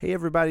Hey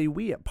everybody,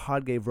 we at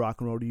Pod Gave Rock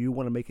and Roll to You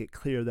want to make it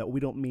clear that we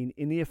don't mean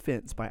any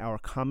offense by our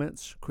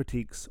comments,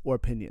 critiques, or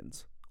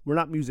opinions. We're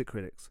not music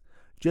critics,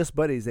 just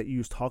buddies that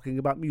use talking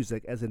about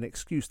music as an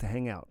excuse to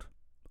hang out.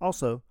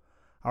 Also,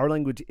 our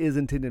language is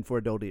intended for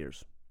adult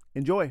ears.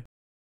 Enjoy!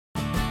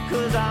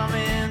 'Cause I'm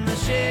in the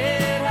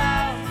shed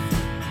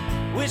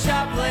house. Wish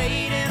I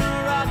played in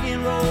a rock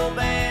and roll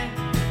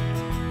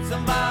band.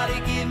 Somebody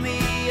give me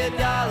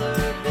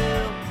 $1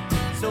 bill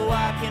so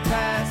I can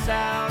pass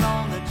out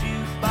on the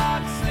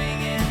jukebox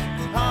singing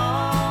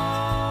honky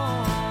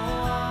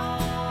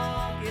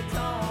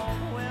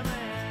tonk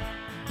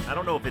women. I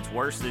don't know if it's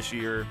worse this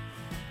year,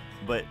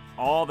 but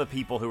all the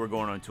people who are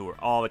going on tour,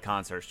 all the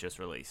concerts just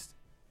released.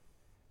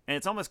 And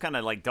it's almost kind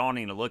of like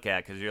daunting to look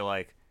at because you're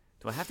like,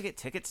 do I have to get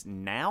tickets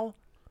now?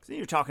 Because then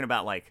you're talking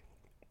about like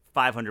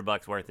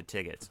 $500 worth of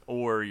tickets.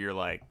 Or you're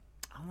like,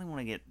 I only want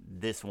to get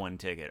this one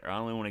ticket. Or I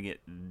only want to get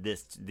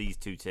these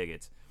two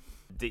tickets.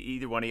 Do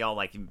either one of y'all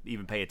like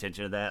even pay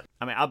attention to that?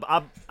 I mean,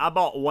 I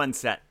bought one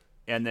set.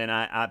 And then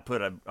I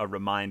put a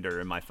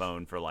reminder in my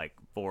phone for like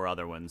 4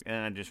 other ones.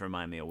 And just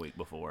remind me a week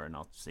before and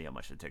I'll see how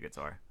much the tickets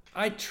are.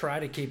 I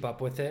try to keep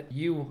up with it.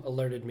 You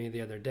alerted me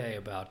the other day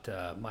about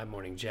My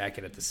Morning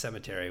Jacket at the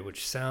cemetery,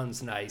 which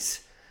sounds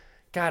nice.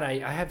 God, I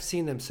have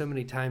seen them so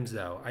many times,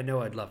 though. I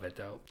know I'd love it,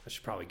 though. I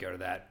should probably go to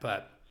that,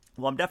 but...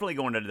 Well, I'm definitely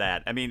going to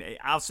that. I mean,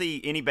 I'll see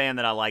any band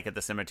that I like at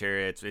the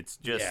cemetery. It's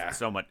just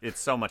so much.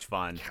 It's so much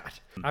fun. God.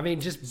 I mean,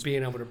 just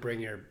being able to bring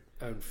your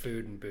own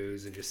food and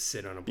booze and just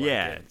sit on a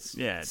blanket.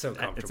 Yeah, it's so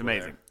comfortable. It's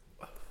amazing.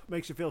 There.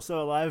 Makes you feel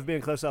so alive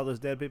being close to all those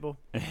dead people.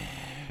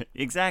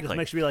 Exactly. Just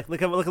makes you be like,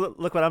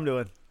 look what I'm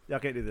doing. Y'all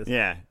can't do this.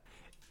 Yeah.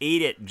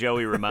 Eat it,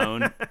 Joey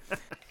Ramone.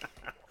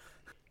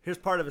 Here's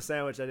part of a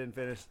sandwich I didn't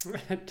finish.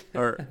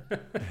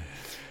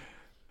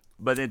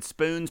 But it's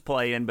Spoon's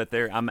playing, but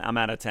I'm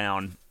out of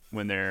town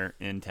when they're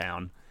in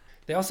town.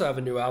 They also have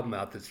a new album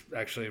out that's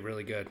actually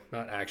really good.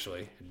 Not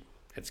actually.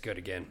 It's good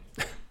again.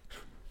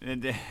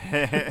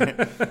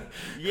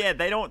 Yeah,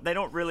 they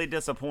don't really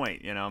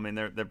disappoint, you know. I mean,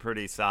 they're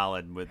pretty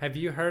solid with. Have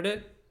you heard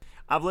it?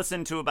 I've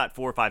listened to about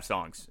 4 or 5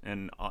 songs,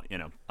 and you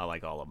know, I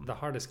like all of them. The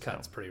hardest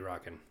cut's pretty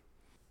rocking.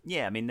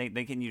 Yeah, I mean,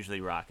 they can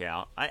usually rock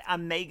out. I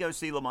may go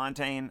see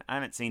LaMontagne. I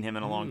haven't seen him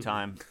in a long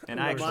time. And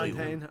I actually...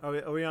 LaMontagne?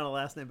 Are we on a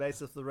last name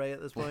basis with Ray at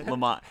this point?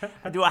 Lamont.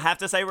 Do I have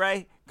to say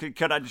Ray?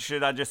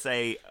 Should I just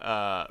say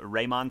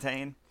Ray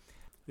Montaigne?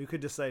 You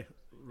could just say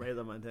Ray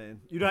LaMontagne.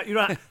 I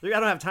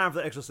don't have time for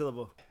the extra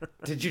syllable.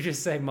 Did you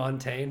just say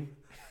Montaigne?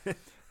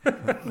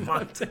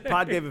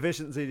 Pod gave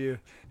efficiency to you.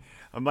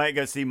 I might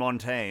go see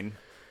Montaigne.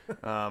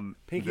 On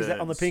the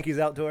Pinkies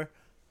Out tour.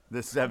 The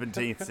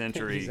 17th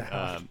century...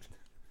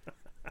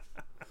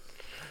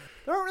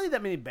 There aren't really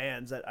that many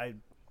bands that I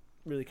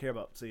really care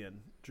about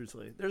seeing,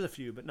 truthfully. There's a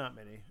few, but not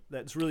many.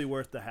 That's really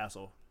worth the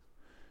hassle.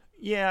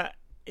 Yeah,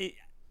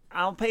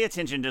 I'll pay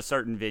attention to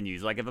certain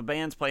venues. Like, if a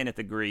band's playing at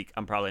the Greek,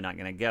 I'm probably not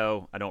going to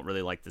go. I don't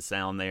really like the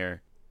sound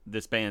there.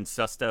 This band,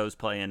 Susto's,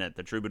 playing at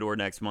the Troubadour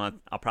next month.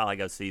 I'll probably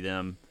go see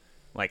them.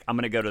 Like, I'm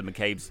going to go to the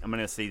McCabe's. I'm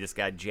going to see this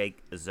guy,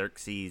 Jake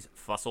Xerxes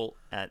Fussell,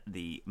 at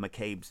the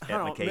McCabe's.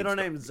 Middle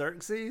name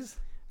Xerxes?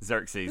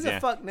 Xerxes, Who the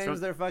fuck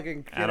names their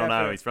fucking kid I don't know.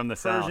 after He's from the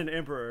Persian South.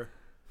 emperor.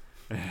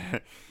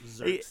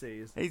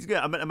 Xerxes. He's good.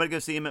 I'm gonna go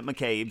see him at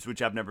McCabe's, which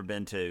I've never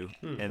been to.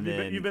 And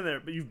then you've been there,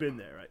 but you've been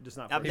there, right? Just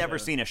not. For I've never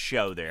seen a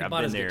show there. He I've bought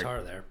been his there.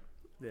 guitar there.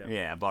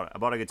 Yeah, I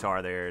bought a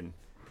guitar there and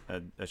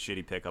a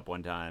shitty pickup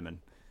one time,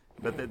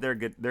 but they're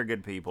good. They're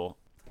good people.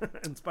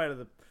 In spite of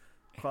the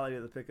quality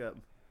of the pickup.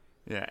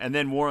 Yeah, and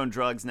then War on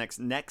Drugs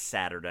next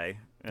Saturday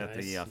at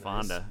the Nice.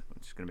 Fonda,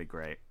 which is gonna be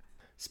great.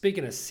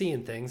 Speaking of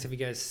seeing things, have you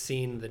guys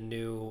seen the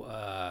new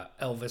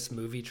Elvis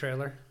movie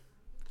trailer?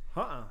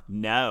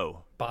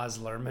 No. Baz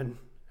Luhrmann.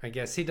 I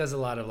guess he does a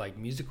lot of like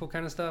musical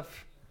kind of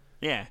stuff.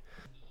 Yeah.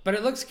 But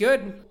it looks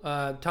good.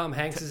 Tom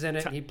Hanks is in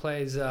it. He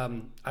plays,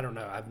 I don't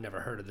know. I've never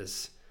heard of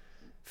this.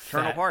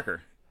 Colonel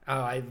Parker.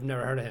 Oh, I've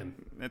never heard of him.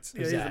 He's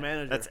the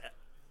manager.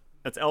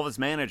 That's Elvis'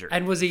 manager.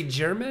 And was he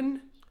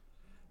German?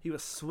 He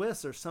was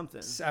Swiss or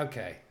something.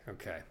 Okay.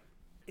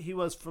 He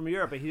was from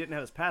Europe, but he didn't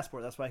have his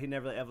passport. That's why he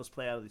never let Elvis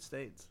play out of the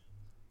States.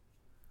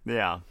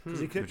 Yeah.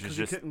 Because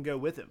he couldn't go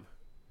with him.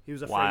 He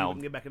was afraid Wild. he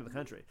wouldn't get back into the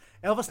country.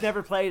 Elvis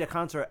never played a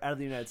concert out of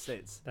the United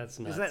States. That's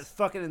nuts. Isn't that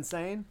fucking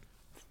insane?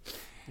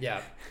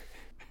 Yeah.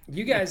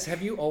 You guys, have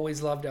you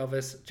always loved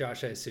Elvis?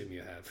 Josh, I assume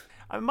you have.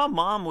 I mean, my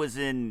mom was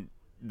in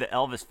the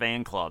Elvis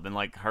fan club, and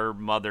like her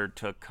mother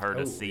took her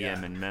to see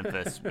him in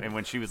Memphis, and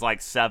when she was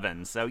like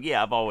 7. So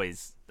yeah, I've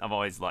always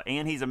loved,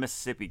 and he's a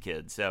Mississippi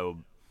kid, so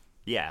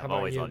yeah, I've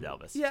always loved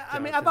Elvis. Yeah, I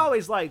mean, I've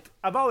always liked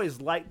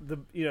the,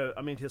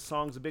 his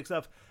songs and big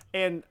stuff,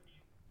 and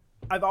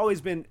I've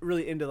always been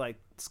really into like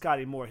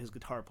Scotty Moore, his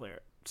guitar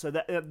player. So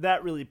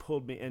that really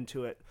pulled me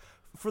into it.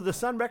 For the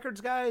Sun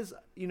Records guys,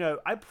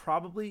 I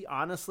probably,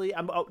 honestly,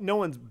 no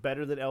one's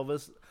better than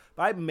Elvis,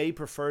 but I may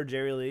prefer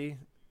Jerry Lee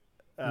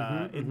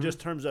in just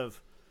terms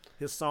of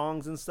his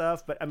songs and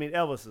stuff. But I mean,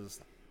 Elvis is.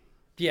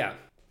 Yeah.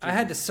 I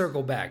had to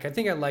circle back. I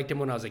think I liked him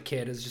when I was a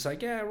kid. It was just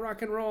like, yeah,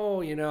 rock and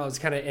roll. You know, I was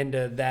kind of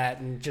into that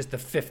and just the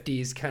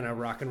 50s kind of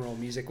rock and roll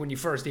music when you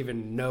first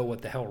even know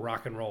what the hell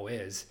rock and roll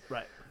is.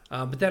 Right.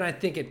 But then I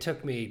think it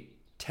took me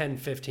 10,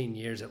 15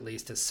 years at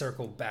least to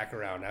circle back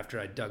around after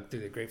I dug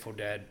through the Grateful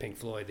Dead, Pink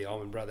Floyd, the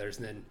Allman Brothers.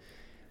 And then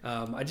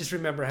I just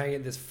remember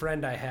hanging this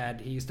friend I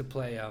had. He used to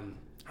play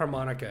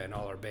harmonica in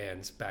all our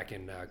bands back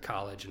in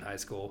college and high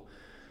school.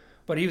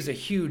 But he was a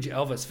huge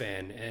Elvis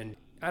fan, and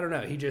I don't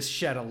know, he just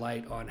shed a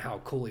light on how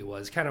cool he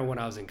was, kind of when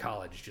I was in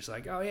college. Just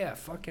like, oh yeah,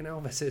 fucking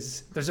Elvis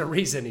is, there's a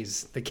reason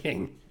he's the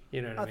king.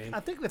 You know what I mean? I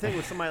think the thing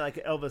with somebody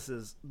like Elvis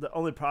is, the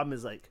only problem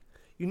is, like,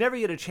 you never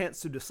get a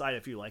chance to decide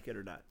if you like it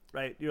or not,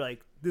 right? You're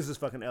like, this is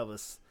fucking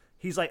Elvis.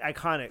 He's, like,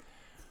 iconic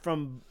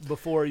from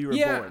before you were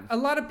born. A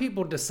lot of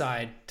people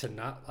decide to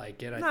not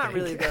like it, I Not think.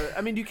 really, though.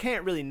 I mean, you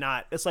can't really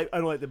not. It's like, I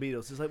don't like the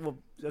Beatles. It's like, well,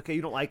 okay,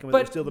 you don't like them, but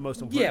they're still the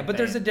most important Yeah, but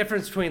there's a band.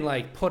 difference between,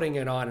 like, putting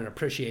it on and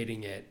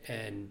appreciating it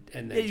and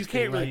then Yeah, you just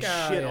can't being really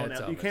like, shit yeah, on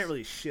it's Elvis. You Elvis. can't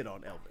really shit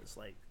on Elvis.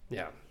 Like,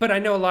 Yeah, but I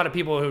know a lot of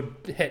people who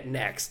hit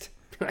next.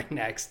 Like,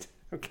 next.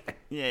 Okay.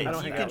 Yeah, I don't you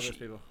hang can out with those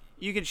people.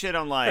 you can shit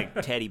on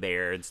like Teddy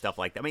Bear and stuff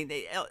like that. I mean,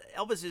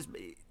 Elvis is,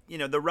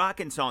 the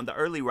rockin' song, the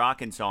early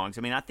rockin' songs.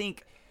 I mean, I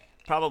think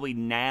probably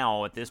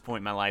now at this point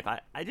in my life,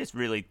 I just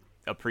really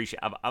appreciate.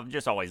 I've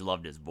just always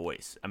loved his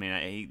voice. I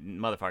mean, he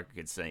motherfucker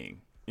could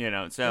sing.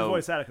 So His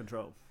voice out of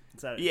control.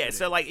 It's out of yeah.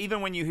 So like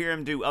even when you hear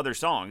him do other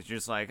songs, you're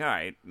just like, all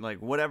right,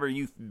 like whatever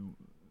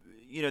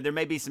there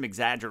may be some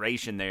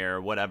exaggeration there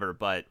or whatever,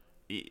 but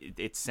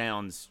it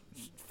sounds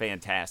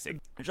fantastic.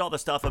 There's all the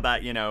stuff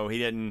about, he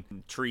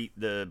didn't treat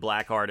the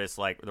black artists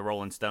like the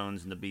Rolling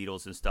Stones and the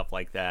Beatles and stuff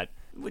like that,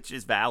 which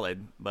is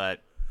valid,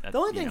 but The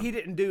only thing he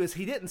didn't do is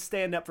he didn't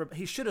stand up for.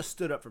 He should have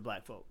stood up for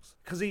black folks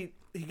because he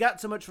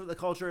got so much for the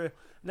culture.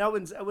 Now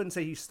I wouldn't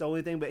say he stole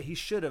anything, but he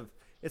should have.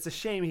 It's a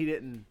shame he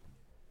didn't.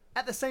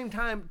 At the same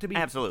time, to be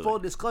Absolutely. full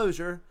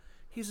disclosure,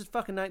 he's a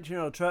fucking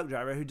 19-year-old truck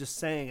driver who just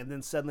sang, and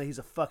then suddenly he's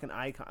a fucking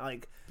icon.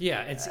 Like,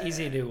 Yeah, it's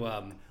easy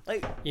to,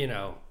 like.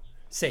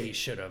 say he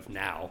should have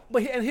now.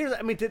 But and here's,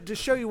 I mean, to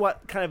show you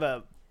what kind of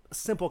a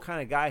simple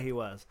kind of guy he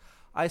was.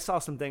 I saw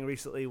something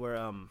recently where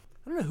I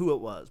don't know who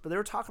it was, but they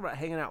were talking about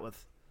hanging out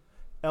with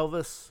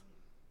Elvis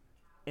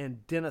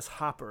and Dennis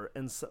Hopper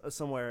and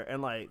somewhere,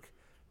 and like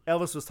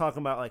Elvis was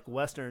talking about like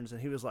westerns,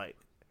 and he was like,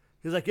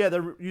 yeah,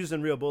 they're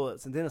using real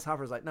bullets, and Dennis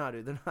Hopper's like, nah,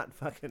 dude,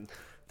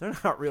 they're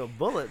not real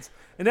bullets,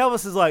 and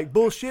Elvis is like,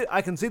 bullshit,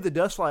 I can see the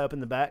dust fly up in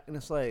the back, and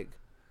it's like,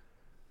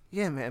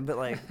 yeah, man, but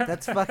like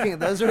that's fucking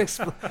those are it's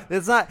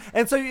not,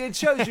 and so it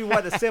shows you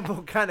what a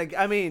simple kind of.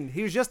 I mean,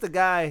 he was just a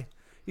guy.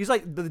 He's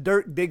like the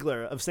Dirk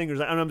Diggler of singers.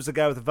 I'm just a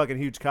guy with a fucking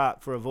huge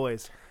cock for a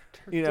voice.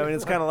 And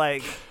it's kind of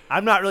like,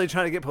 I'm not really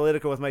trying to get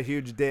political with my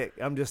huge dick.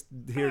 I'm just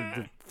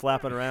here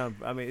flapping around.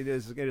 I mean, it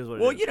is what it is.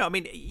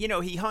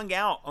 Well, he hung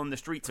out on the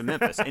streets of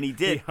Memphis, and he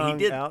did. he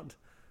did. Out.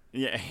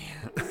 Yeah.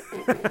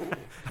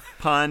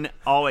 Pun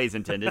always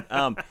intended.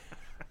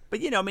 But,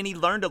 he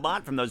learned a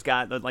lot from those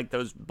guys, like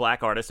those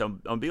black artists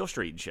on Beale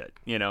Street and shit.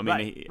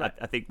 Right.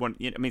 I think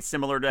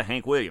similar to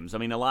Hank Williams. I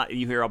mean, a lot,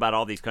 you hear about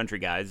all these country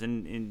guys,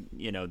 and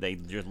they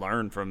just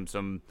learn from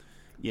some,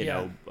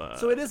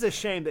 so it is a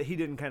shame that he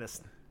didn't kind of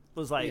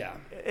was like, Yeah.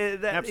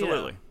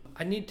 Absolutely.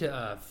 I need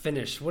to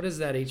finish. What is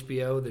that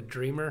HBO, The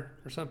Dreamer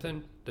or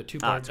something? The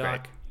two-part it's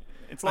great. doc.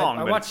 It's long,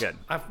 I but watched, it's good.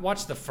 I've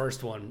watched the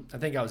first one. I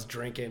think I was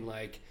drinking,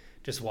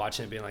 just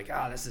watching it, being like,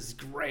 this is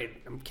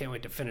great. I can't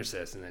wait to finish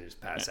this, and then just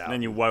pass out. And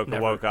then you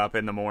woke up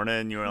in the morning,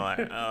 and you were like,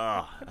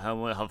 oh,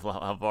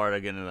 how far did I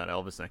get into that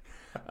Elvis thing?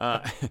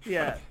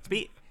 Yeah.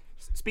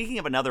 Speaking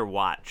of another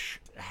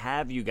watch,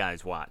 have you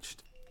guys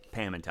watched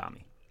Pam and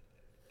Tommy?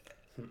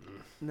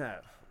 No.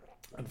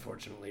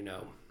 Unfortunately,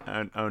 no.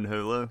 On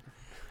Hulu?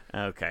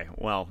 Okay,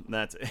 well,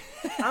 that's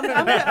I'm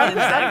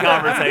that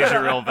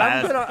conversation real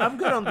fast. I'm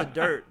good on the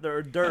dirt.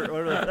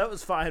 Whatever. That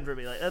was fine for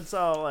me. Like, that's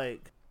all.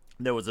 Like,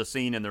 There was a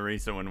scene in the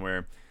recent one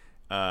where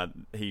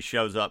he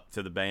shows up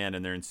to the band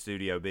and they're in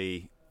Studio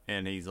B,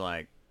 and he's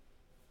like,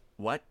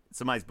 "What?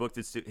 Somebody's booked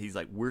it." He's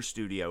like, "We're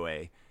Studio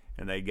A,"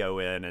 and they go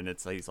in, and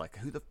he's like,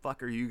 "Who the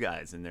fuck are you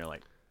guys?" And they're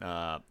like,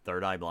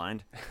 "Third Eye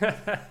Blind."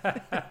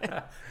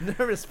 no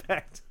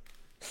respect.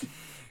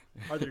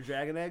 Are there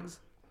dragon eggs?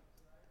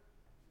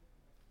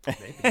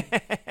 Maybe.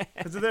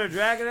 Because if there are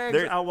dragon eggs,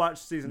 I'll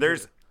watch season 2.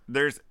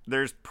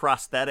 There's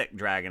prosthetic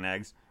dragon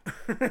eggs.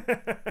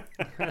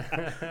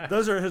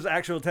 Those are his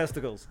actual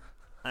testicles.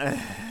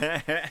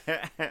 There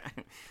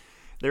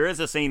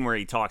is a scene where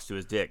he talks to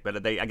his dick,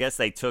 but I guess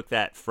they took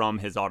that from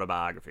his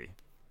autobiography.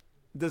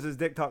 Does his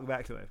dick talk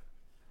back to him?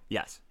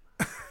 Yes.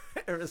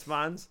 It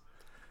responds.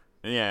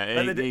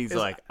 Yeah, But he's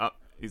like,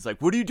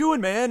 "What are you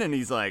doing, man?" And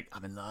he's like,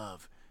 "I'm in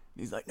love."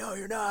 And he's like, "No,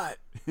 you're not."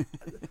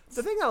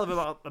 The thing I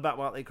love about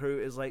Motley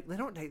Crue is like they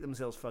don't take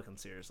themselves fucking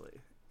seriously,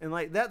 and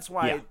like that's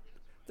why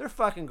they're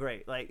fucking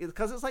great. Like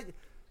because it's like,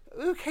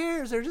 who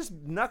cares? They're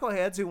just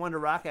knuckleheads who wanted to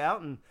rock out,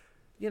 and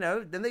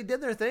then they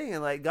did their thing,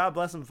 and like God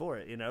bless them for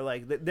it.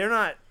 Like they're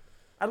not.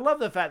 I love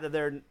the fact that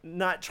they're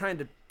not trying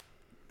to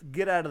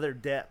get out of their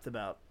depth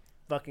about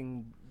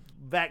fucking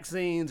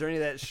vaccines or any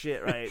of that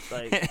shit, right?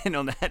 Like, And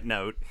on that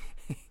note,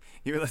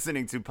 you're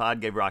listening to Pod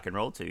Gave Rock and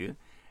Roll to you,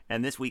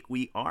 and this week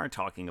we are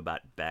talking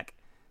about Beck,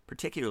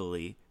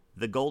 particularly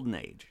The Golden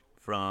Age,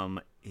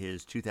 from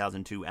his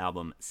 2002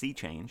 album Sea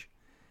Change,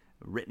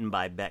 written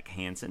by Beck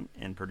Hansen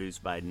and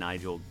produced by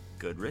Nigel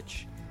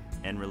Goodrich,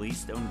 and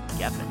released on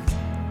Geffen.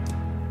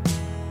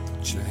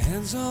 Put your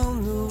hands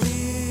on the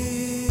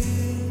wheel,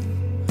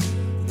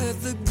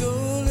 let the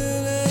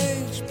golden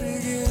age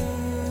begin.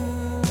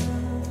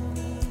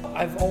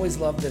 I've always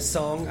loved this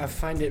song. I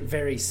find it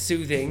very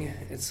soothing.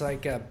 It's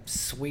like a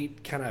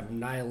sweet, kind of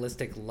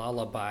nihilistic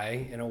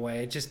lullaby in a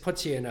way. It just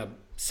puts you in a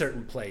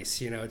certain place,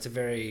 you know. It's a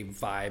very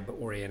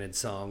vibe-oriented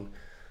song.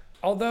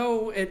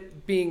 Although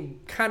it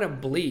being kind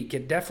of bleak,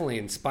 it definitely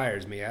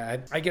inspires me.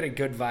 I get a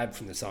good vibe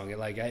from the song.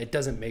 It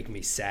doesn't make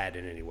me sad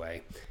in any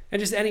way. And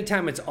just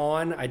anytime it's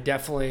on,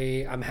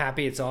 I'm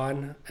happy it's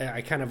on.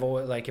 I kind of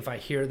always, like, if I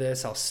hear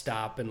this, I'll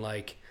stop and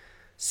like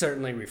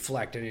certainly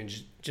reflect and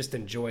just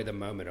enjoy the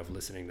moment of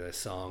listening to this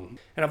song.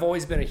 And I've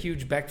always been a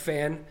huge Beck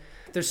fan.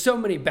 There's so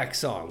many Beck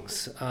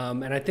songs,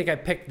 and I think I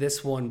picked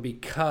this one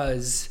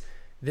because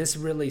this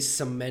really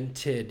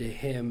cemented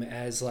him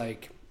as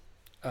like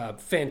a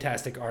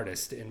fantastic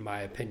artist, in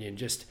my opinion.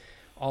 Just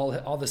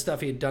all the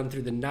stuff he had done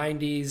through the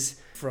 90s,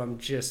 from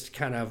just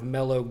kind of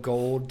Mellow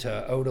Gold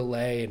to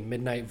Odelay and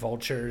Midnight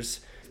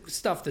Vultures,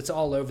 stuff that's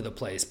all over the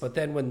place. But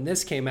then when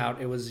this came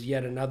out, it was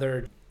yet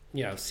another,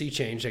 sea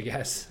change, I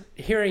guess.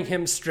 Hearing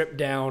him strip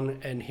down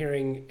and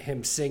hearing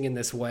him sing in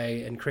this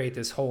way and create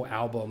this whole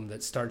album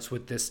that starts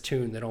with this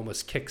tune that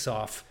almost kicks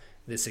off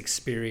this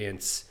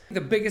experience. The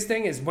biggest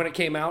thing is when it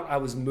came out, I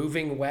was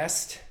moving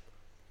west,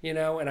 and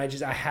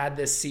I had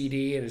this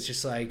CD, and it's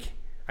just like,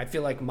 I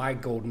feel like my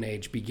golden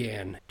age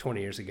began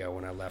 20 years ago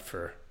when I left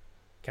for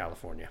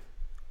California.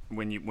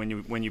 When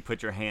you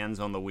put your hands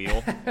on the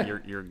wheel,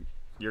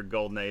 your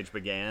golden age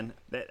began.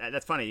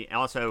 That's funny.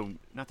 Also,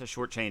 not to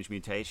shortchange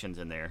Mutations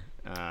in there.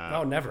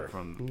 Never.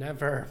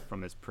 Never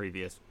from his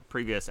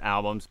previous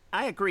albums.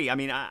 I agree. I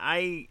mean,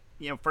 I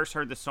first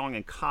heard this song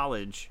in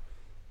college,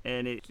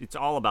 and it's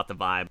all about the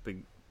vibe.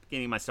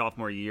 Beginning of my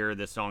sophomore year,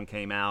 this song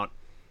came out,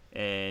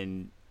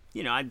 and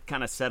I'd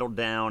kind of settled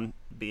down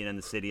being in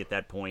the city at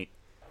that point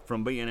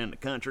from being in the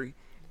country,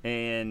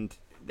 and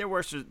there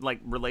was like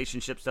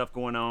relationship stuff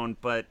going on.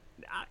 But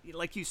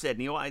like you said,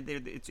 Neil,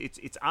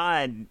 it's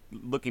odd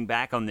looking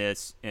back on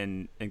this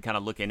and kind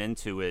of looking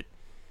into it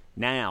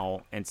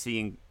now and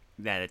seeing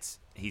that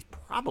he's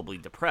probably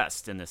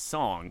depressed in this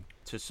song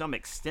to some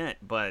extent.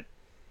 But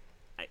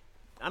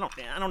I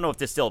don't know if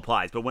this still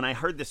applies. But when I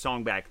heard this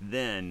song back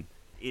then,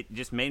 it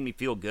just made me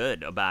feel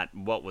good about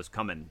what was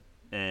coming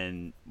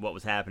and what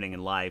was happening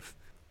in life.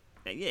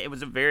 Yeah, it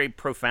was a very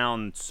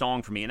profound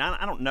song for me, and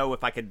I don't know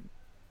if I could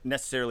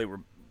necessarily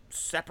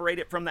separate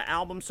it from the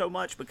album so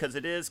much, because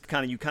it is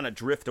you kind of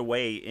drift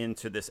away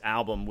into this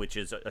album, which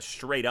is a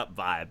straight up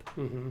vibe,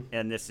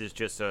 and this is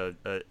just a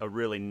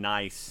really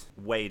nice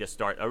way to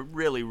start, a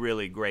really,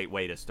 really great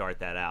way to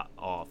start that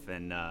off,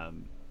 and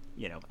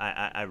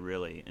I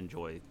really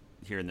enjoy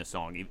hearing this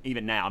song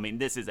even now. I mean,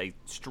 this is a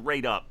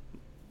straight up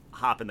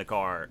hop in the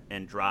car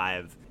and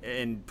drive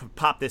and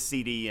pop this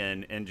CD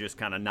in and just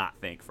kind of not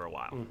think for a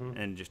while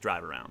and just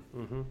drive around.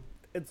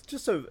 It's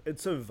so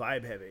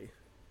vibe heavy,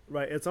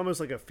 right? It's almost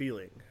like a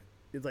feeling.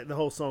 It's like the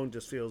whole song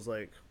just feels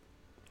like,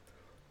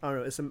 I don't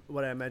know, it's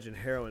what I imagine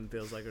heroin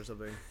feels like or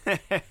something,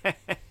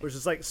 which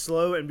is like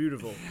slow and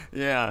beautiful.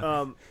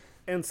 Yeah.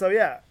 And so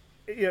yeah,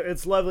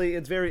 it's lovely.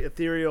 It's very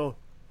ethereal.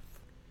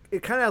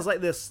 It kind of has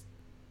like this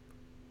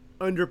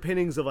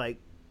underpinnings of like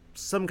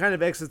some kind of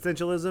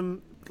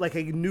existentialism, like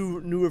a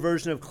newer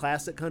version of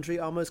classic country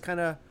almost, kind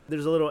of.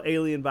 There's a little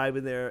alien vibe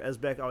in there, as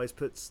Beck always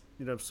puts,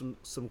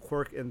 some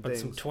quirk in things. But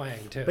some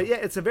twang too. But yeah,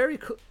 it's a very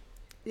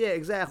yeah,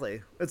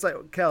 exactly. It's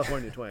like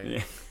California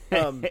twang.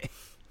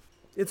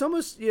 It's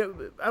almost, I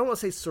don't want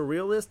to say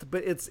surrealist,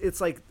 but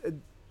it's like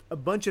a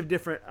bunch of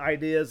different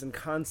ideas and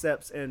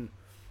concepts and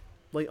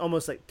like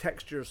almost like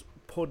textures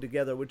pulled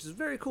together, which is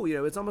very cool.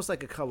 It's almost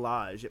like a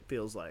collage, it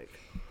feels like,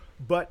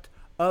 but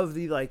of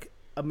the like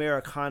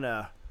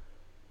Americana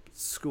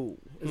school.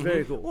 It's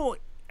very cool. Well,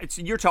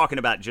 you're talking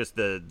about just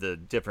the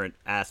different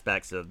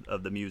aspects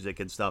of the music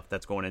and stuff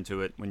that's going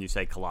into it when you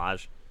say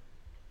collage.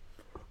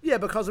 Yeah,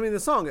 because I mean the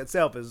song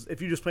itself is,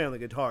 if you just play on the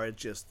guitar,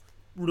 it's just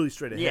really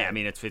straight ahead. Yeah, I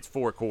mean it's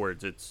 4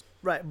 chords. It's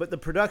right, but the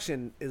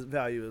production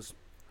value is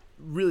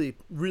really,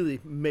 really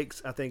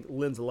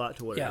lends a lot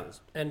to what it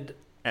is. And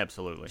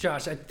absolutely,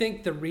 Josh, I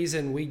think the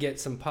reason we get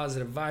some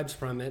positive vibes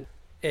from it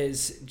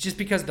is just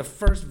because the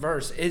first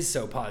verse is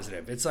so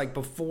positive. It's like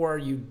before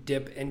you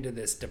dip into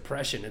this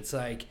depression, it's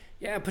like,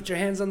 yeah, put your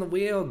hands on the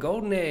wheel,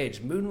 golden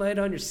age, moonlight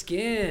on your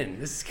skin.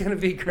 This is going to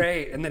be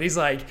great. And then he's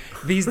like,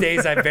 these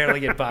days I barely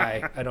get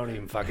by. I don't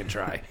even fucking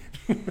try.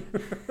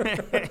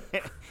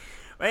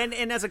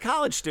 and as a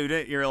college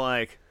student, you're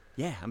like,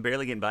 yeah, I'm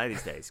barely getting by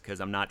these days because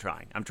I'm not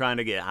trying. I'm trying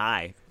to get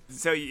high.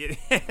 So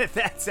at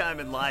that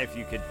time in life,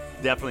 you could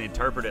definitely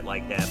interpret it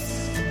like that.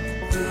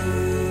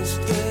 These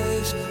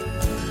days,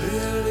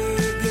 really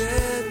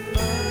get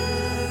by.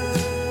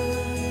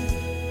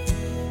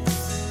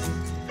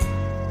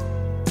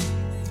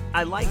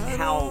 I like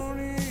how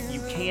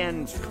you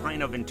can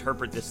kind of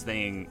interpret this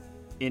thing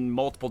in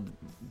multiple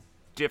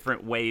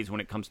different ways when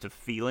it comes to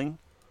feeling.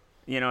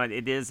 You know,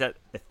 it is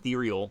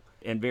ethereal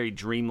and very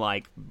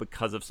dreamlike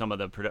because of some of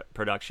the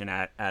production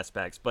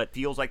aspects, but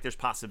feels like there's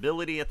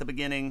possibility at the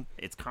beginning.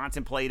 It's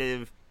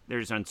contemplative.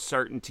 There's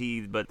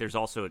uncertainty, but there's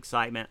also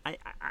excitement.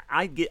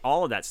 I get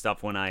all of that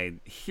stuff when I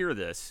hear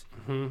this.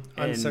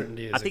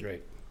 Uncertainty is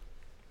great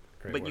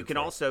but you can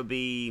also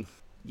be,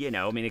 you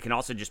know, I mean, it can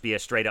also just be a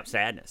straight up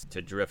sadness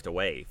to drift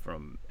away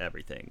from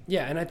everything.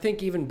 Yeah, and I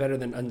think even better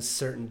than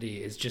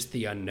uncertainty is just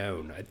the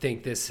unknown. I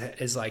think this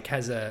is like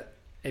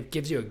it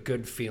gives you a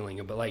good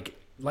feeling, but like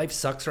life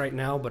sucks right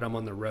now, but I'm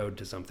on the road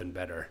to something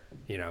better,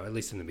 you know, at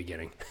least in the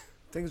beginning.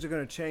 Things are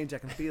going to change. I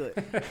can feel it.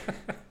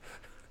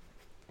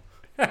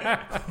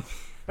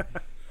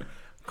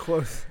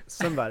 Quote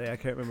somebody. I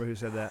can't remember who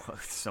said that.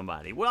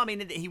 Somebody. Well, I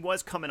mean, he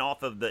was coming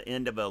off of the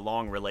end of a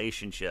long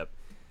relationship,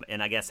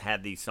 and I guess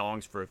had these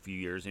songs for a few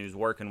years. And he was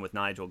working with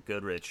Nigel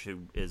Goodrich, who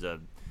is a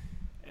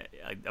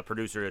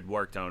producer who had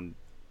worked on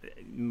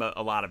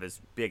a lot of his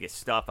biggest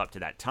stuff up to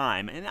that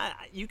time. And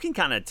you can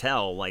kind of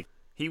tell, like,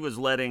 he was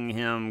letting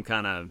him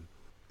kind of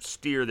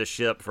steer the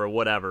ship for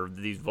whatever,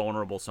 these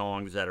vulnerable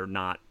songs that are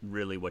not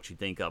really what you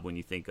think of when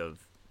you think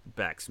of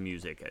Beck's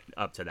music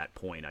up to that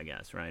point, I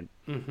guess, right?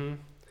 Mm-hmm.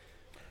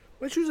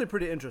 Well, it's usually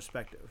pretty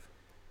introspective.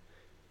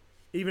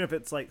 Even if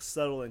it's, like,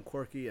 subtle and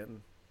quirky,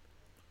 and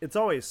it's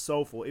always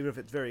soulful, even if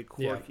it's very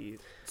quirky,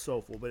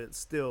 soulful, but it's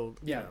still,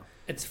 you know.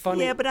 It's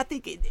funny. Yeah, but I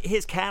think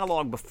his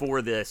catalog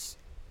before this,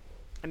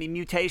 I mean,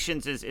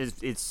 Mutations is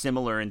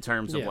similar in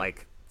terms of,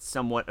 like,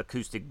 somewhat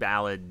acoustic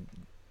ballad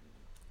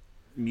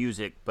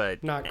music,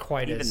 but not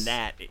quite even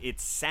that,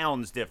 it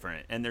sounds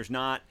different, and there's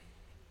not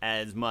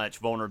as much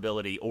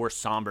vulnerability or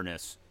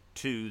somberness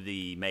to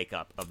the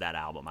makeup of that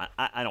album.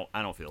 I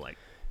don't feel like.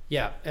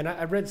 Yeah, and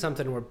I read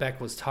something where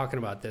Beck was talking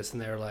about this,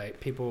 and they were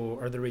like,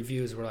 the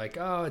reviews were like,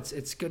 oh,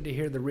 it's good to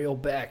hear the real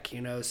Beck, you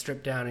know,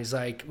 stripped down. He's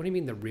like, what do you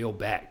mean the real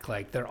Beck?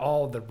 Like, they're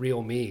all the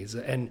real me's.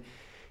 And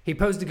he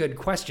posed a good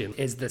question: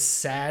 is the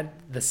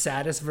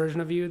saddest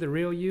version of you the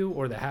real you,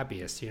 or the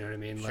happiest? You know what I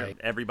mean? Sure. Like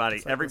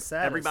everybody's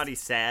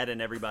sad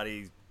and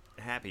everybody's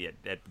happy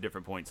at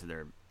different points of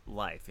their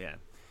life. Yeah,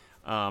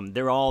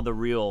 they're all the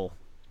real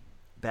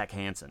Beck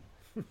Hansen.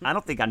 I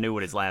don't think I knew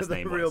what his last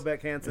name was. The real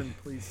Beck Hansen,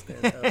 please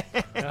stand up.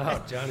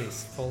 Oh,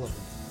 Johnny's full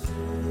of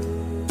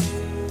them.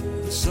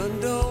 The sun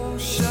don't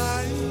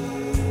shine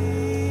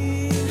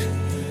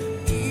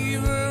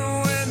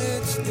even when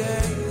it's day.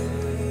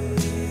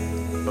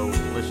 So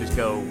let's just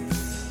go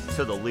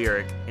to the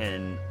lyric,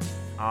 and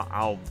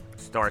I'll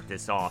start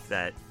this off.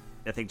 That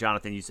I think,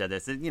 Jonathan, you said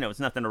this. You know,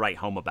 it's nothing to write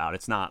home about.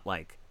 It's not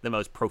like the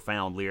most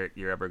profound lyric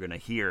you're ever going to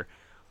hear,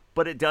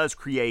 but it does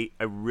create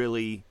a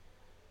really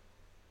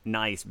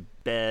nice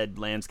bed,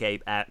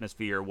 landscape,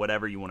 atmosphere,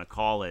 whatever you want to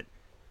call it.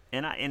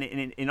 And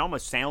it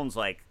almost sounds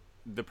like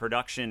the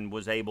production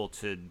was able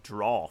to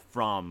draw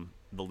from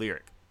the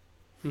lyric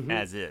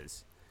as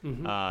is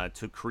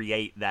to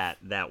create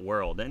that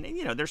world. And,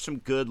 you know, there's some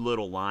good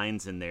little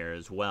lines in there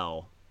as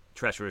well.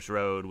 Treacherous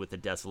road with a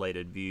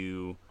desolated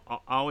view. I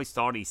always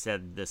thought he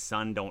said the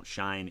sun don't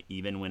shine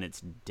even when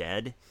it's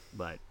dead,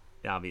 but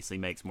it obviously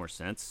makes more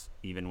sense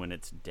even when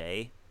it's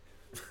day.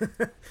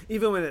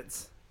 Even when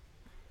it's...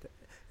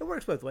 It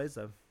works both ways,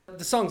 though.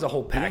 The song's a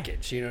whole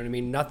package, you know what I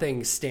mean?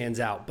 Nothing stands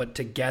out, but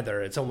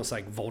together, it's almost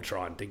like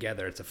Voltron.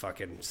 Together, it's a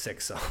fucking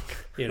sick song,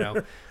 you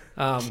know?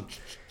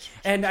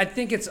 And I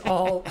think it's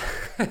all...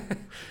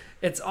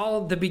 it's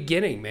all the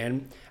beginning,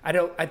 man.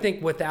 I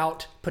think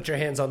without Put Your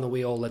Hands on the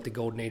Wheel, Let the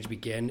Golden Age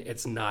Begin,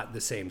 it's not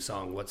the same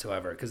song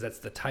whatsoever, because that's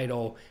the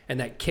title, and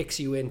that kicks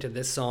you into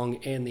this song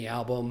and the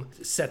album,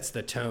 sets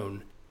the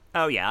tone.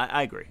 Oh, yeah,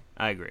 I agree.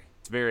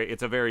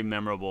 It's a very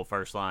memorable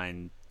first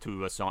line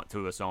to a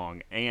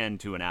song and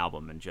to an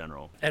album in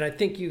general. And I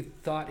think you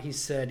thought he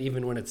said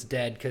even when it's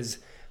dead, because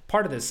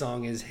part of this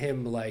song is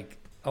him like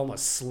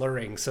almost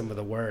slurring some of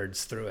the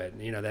words through it.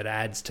 You know, that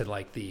adds to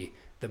like the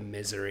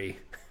misery.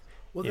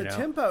 Well, the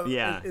tempo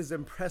is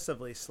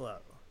impressively slow.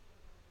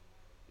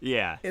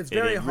 Yeah, it's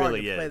very hard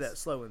really to play that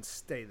slow and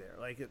stay there.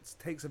 Like, it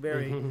takes a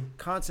very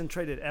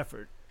concentrated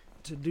effort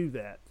to do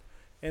that.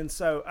 And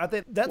so I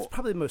think that's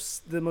probably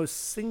the most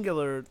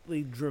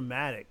singularly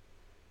dramatic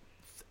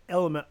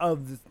element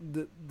of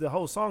the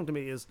whole song to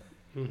me is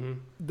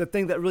the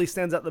thing that really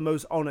stands out the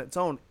most on its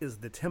own is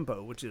the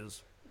tempo, which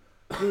is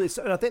really,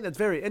 and I think that's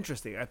very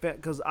interesting. I think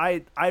because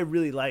I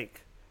really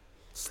like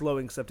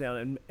slowing stuff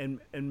down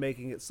and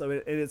making it slow,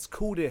 and it's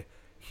cool to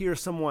hear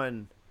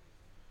someone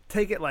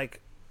take it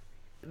like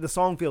the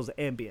song feels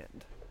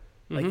ambient,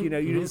 like you know,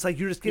 it's like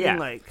you're just getting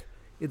like,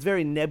 it's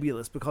very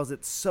nebulous because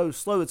it's so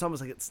slow. It's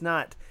almost like it's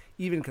not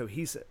even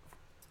cohesive.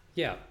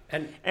 Yeah,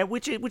 and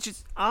which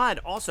is odd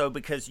also,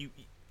 because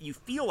you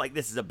feel like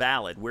this is a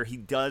ballad where he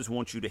does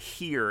want you to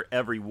hear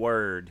every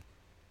word,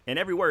 and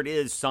every word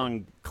is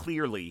sung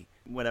clearly,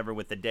 whatever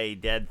with the day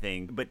dead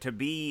thing, but to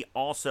be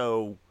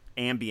also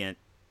ambient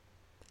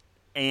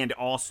and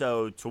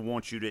also to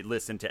want you to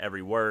listen to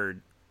every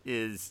word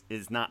is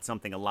not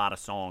something a lot of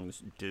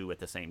songs do at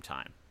the same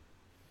time.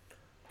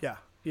 Yeah,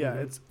 yeah.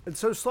 It's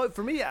so slow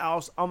for me.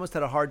 Almost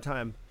had a hard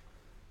time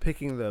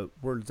picking the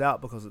words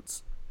out because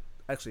it's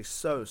actually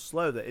so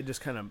slow that it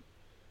just kind of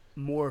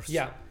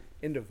morphs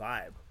into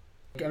vibe.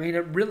 I mean,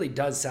 it really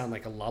does sound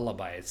like a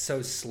lullaby. It's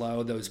so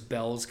slow. Those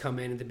bells come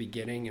in at the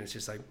beginning, and it's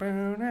just like,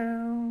 bow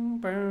now,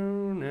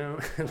 bow now.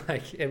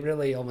 Like, it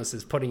really almost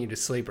is putting you to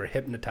sleep or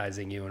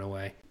hypnotizing you in a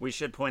way. We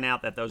should point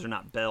out that those are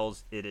not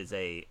bells. It is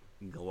a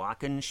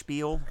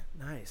glockenspiel.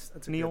 Nice.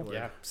 That's a Neil? good word.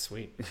 Yeah,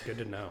 sweet. Good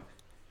to know.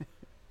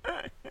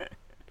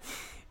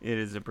 It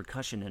is a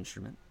percussion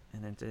instrument,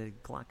 and it's a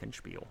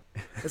glockenspiel.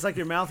 It's like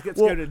your mouth gets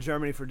to go to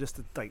Germany for just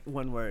like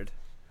one word.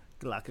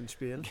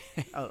 Glockenspiel.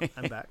 Oh,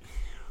 I'm back.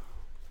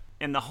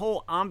 And the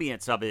whole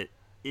ambience of it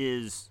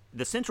is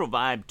the central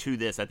vibe to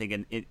this, I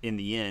think, in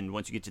the end,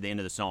 once you get to the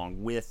end of the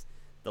song, with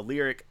the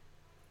lyric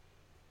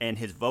and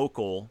his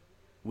vocal,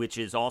 which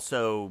is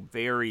also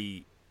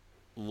very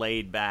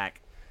laid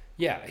back,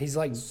 Yeah, he's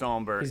like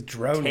somber, he's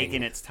droning.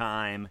 taking its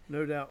time.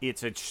 No doubt.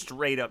 It's a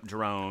straight up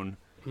drone.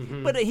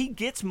 But he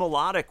gets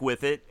melodic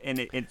with it, and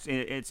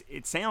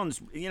it sounds,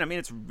 I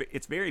mean,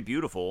 it's very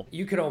beautiful.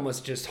 You could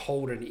almost just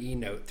hold an E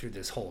note through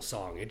this whole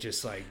song. It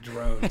just like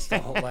drones the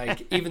whole,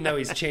 like, even though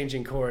he's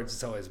changing chords,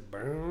 it's always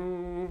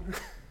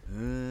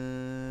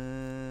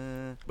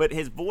But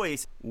his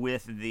voice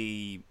with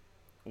the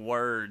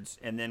words,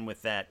 and then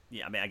with that,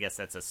 I mean, I guess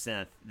that's a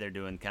synth. They're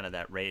doing kind of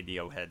that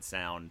Radiohead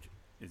sound.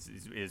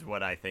 Is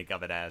what I think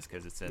of it as,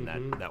 because it's in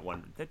that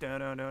one.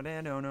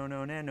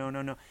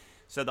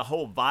 So the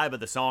whole vibe of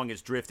the song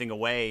is drifting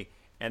away,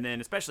 and then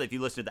especially if you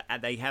listen to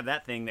they have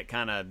that thing that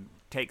kind of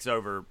takes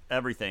over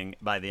everything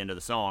by the end of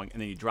the song,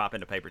 and then you drop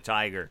into Paper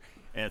Tiger,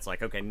 and it's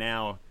like, okay,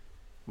 now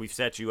we've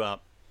set you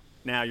up.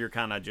 Now you're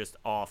kind of just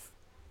off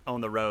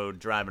on the road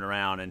driving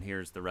around, and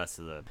here's the rest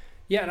of the.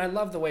 Yeah, and I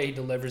love the way he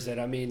delivers it.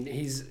 I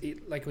mean,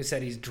 like we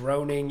said, he's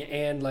droning,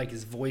 and like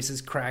his voice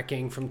is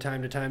cracking from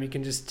time to time. You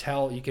can just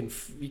tell. You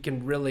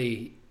can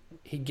really.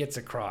 He gets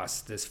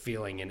across this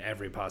feeling in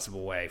every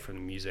possible way, from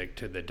the music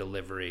to the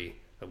delivery,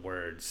 the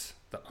words,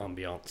 the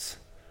ambiance.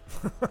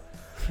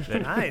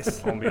 Nice.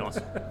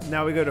 Ambiance.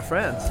 Now we go to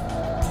Friends.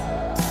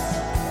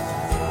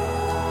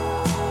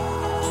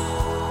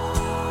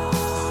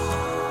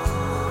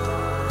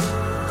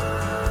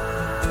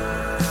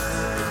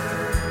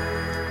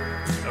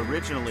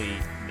 Originally,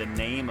 the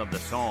name of the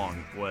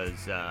song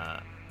was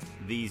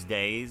These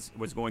Days,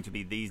 was going to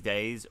be These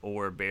Days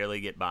or Barely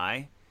Get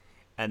By.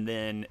 And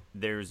then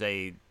there's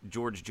a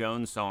George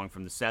Jones song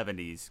from the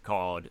 70s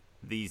called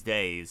These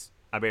Days,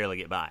 I Barely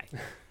Get By.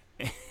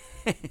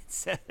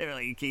 So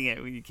you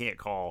can't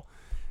call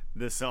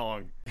the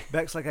song.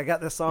 Beck's like, I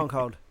got this song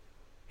called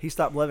He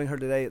Stopped Loving Her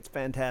Today. It's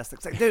fantastic.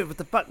 It's like, dude, what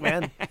the fuck,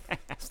 man?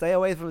 Stay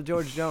away from the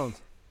George Jones.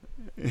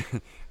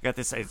 Got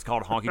this, it's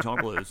called Honky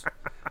Tonk Blues.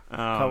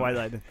 White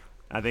Lightning.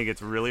 I think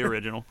it's really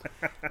original.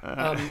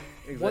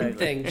 One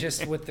thing,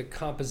 just with the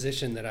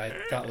composition that I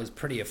thought was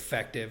pretty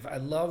effective, I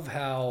love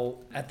how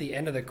at the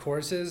end of the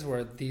choruses,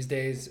 where these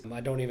days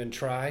I don't even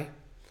try,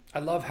 I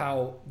love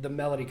how the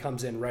melody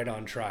comes in right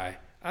on try.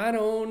 I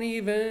don't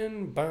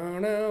even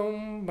burn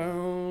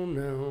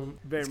on.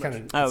 Very It's much.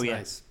 kind of Oh, yeah.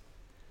 nice.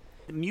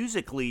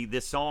 Musically,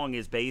 this song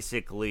is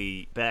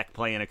basically Beck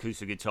playing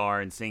acoustic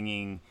guitar and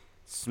singing,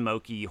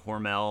 Smokey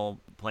Hormel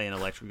playing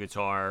electric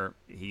guitar.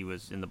 He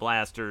was in the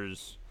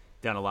Blasters,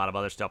 done a lot of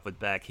other stuff with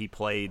Beck. He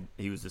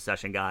was the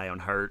session guy on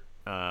Hurt,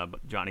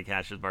 Johnny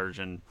Cash's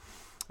version,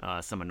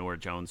 some of Norah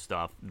Jones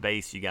stuff.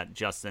 Bass, you got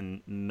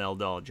Justin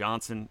Meldal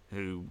Johnson,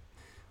 who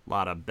a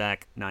lot of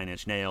Beck, Nine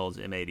Inch Nails,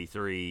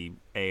 M83,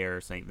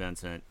 Air, St.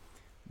 Vincent.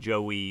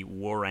 Joey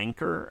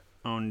Waranker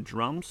on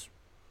drums,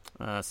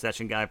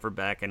 session guy for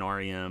Beck and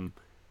REM,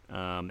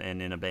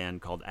 and in a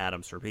band called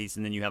Adams for Peace.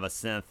 And then you have a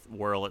synth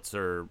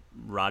Wurlitzer,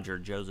 Roger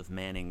Joseph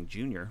Manning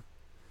Jr.,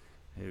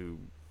 who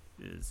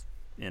is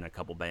in a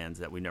couple bands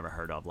that we've never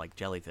heard of, like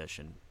Jellyfish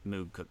and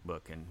Moog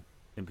Cookbook and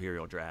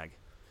Imperial Drag.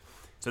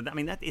 So, I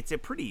mean, it's a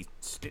pretty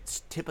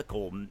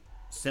typical,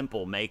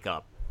 simple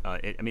makeup.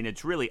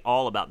 It's really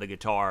all about the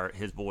guitar,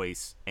 his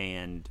voice,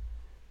 and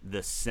the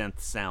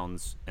synth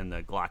sounds and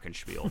the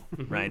glockenspiel,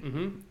 right?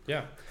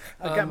 Yeah.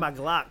 I got my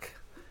Glock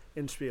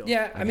in spiel.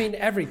 Yeah, I mean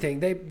everything.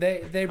 They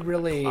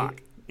really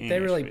Clock in they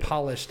really Nashville.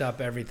 polished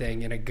up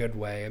everything in a good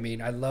way. I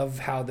mean, I love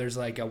how there's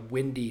like a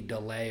windy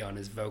delay on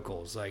his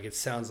vocals. Like it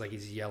sounds like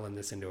he's yelling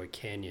this into a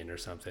canyon or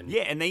something.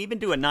 Yeah, and they even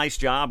do a nice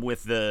job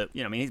with the,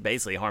 he's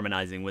basically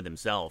harmonizing with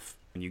himself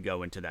when you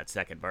go into that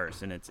second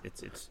verse, and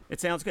it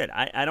sounds good.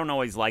 I don't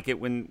always like it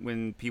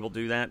when people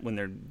do that, when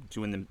they're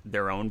doing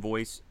their own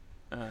voice.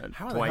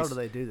 How the twice. hell do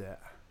they do that?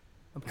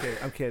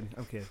 I'm kidding.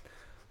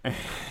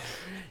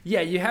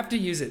 Yeah, you have to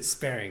use it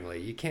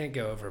sparingly. You can't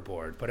go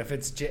overboard. But if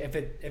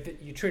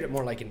you treat it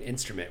more like an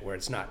instrument, where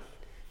it's not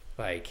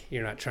like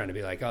you're not trying to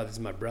be like, oh, this is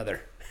my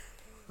brother.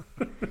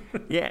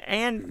 Yeah,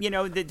 and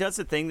it does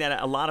the thing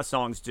that a lot of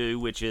songs do,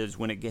 which is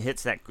when it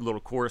hits that little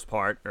chorus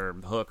part or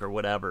hook or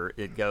whatever,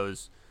 it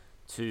goes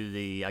to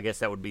the, I guess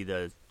that would be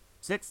the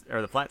sixth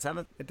or the flat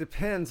seventh. It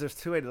depends. There's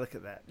two ways to look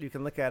at that. You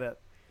can look at it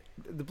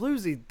the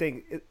bluesy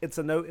thing. It's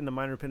a note in the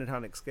minor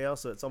pentatonic scale,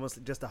 so it's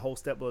almost just a whole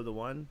step below the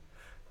 1.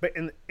 But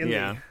in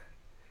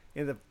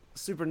the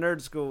super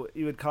nerd school,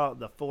 you would call it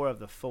the 4 of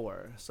the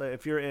 4. So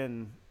if you're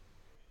in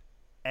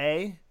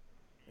A,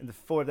 and the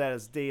 4 of that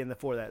is D, and the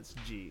 4 of that's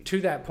G.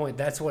 To that point,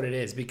 that's what it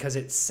is, because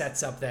it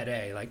sets up that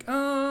A, like,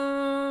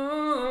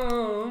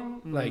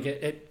 like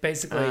it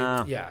basically,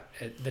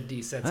 the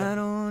D sets I up.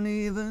 don't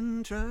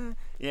even try.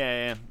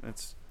 Yeah,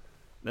 that's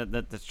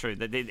true.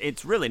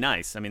 It's really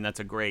nice. I mean, that's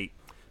a great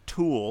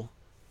tool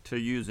to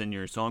use in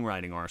your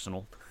songwriting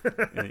arsenal.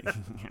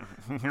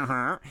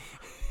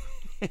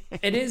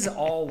 It is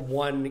all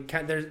one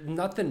kind. There's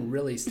nothing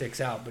really sticks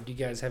out. But do you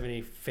guys have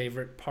any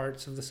favorite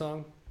parts of the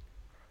song?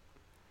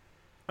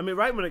 I mean,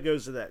 right when it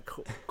goes to that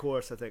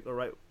chorus, I think, or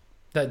right,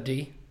 The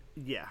D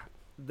yeah,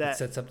 that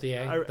sets up the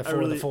A, the 4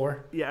 really, of the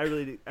 4. Yeah, I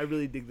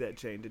really dig that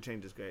change. The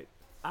change is great.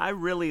 I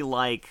really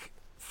like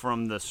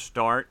from the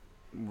start,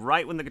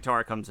 right when the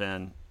guitar comes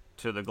in,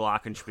 to the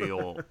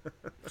glockenspiel,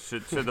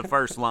 to the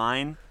first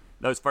line,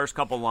 those first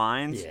couple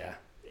lines. Yeah,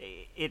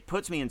 It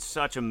puts me in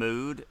such a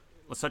mood,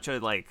 such a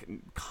like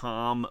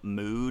calm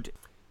mood.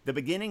 The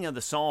beginning of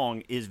the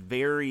song is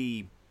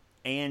very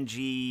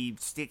Angie,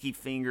 Sticky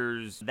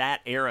Fingers,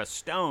 that era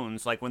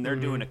Stones, like when they're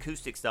doing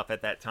acoustic stuff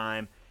at that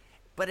time.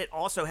 But it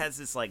also has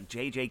this like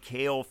J.J.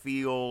 Cale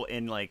feel,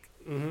 and like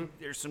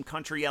there's some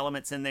country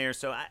elements in there.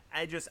 So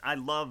I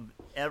love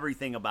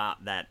everything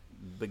about that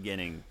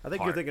beginning. I think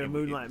part. you're thinking of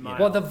Moonlight Mile.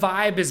 well, the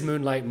vibe is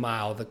Moonlight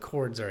Mile. The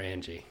chords are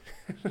Angie.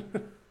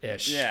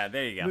 Ish. Yeah,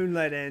 there you go.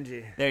 Moonlight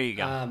Angie. There you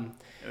go.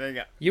 There you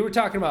go. You were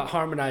talking about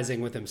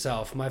harmonizing with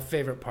himself. My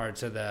favorite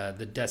parts are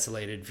the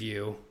desolated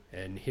view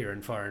and here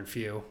and far and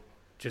few,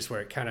 just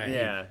where it kind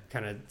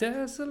of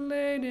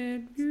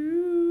desolated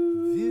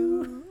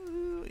view.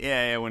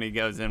 Yeah, when he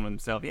goes in with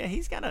himself. Yeah,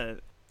 he's got a.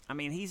 I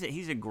mean, he's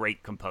a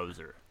great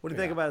composer. What do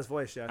you think about his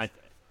voice, Josh?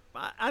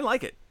 I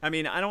like it. I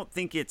mean, I don't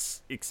think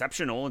it's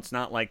exceptional. It's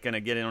not like going to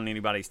get in on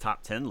anybody's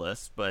top 10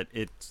 list, but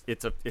it's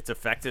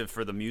effective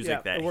for the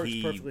music that it works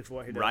he perfectly for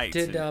what he does. writes.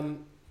 Did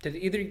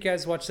either of you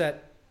guys watch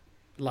that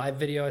live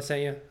video I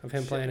sent you of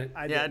him playing it?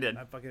 I did.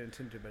 I fucking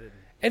intended to, but I didn't.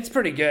 It's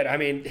pretty good. I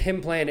mean, him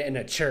playing it in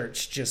a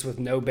church just with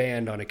no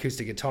band on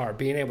acoustic guitar,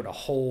 being able to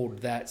hold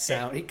that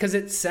sound, because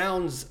it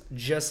sounds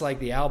just like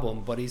the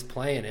album, but he's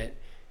playing it.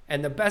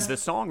 And the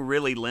song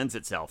really lends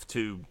itself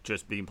to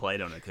just being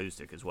played on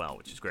acoustic as well,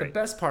 which is great. The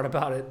best part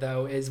about it,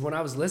 though, is when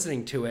I was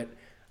listening to it,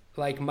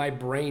 like my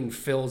brain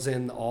fills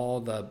in all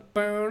the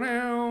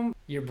boom.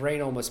 Your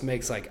brain almost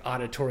makes like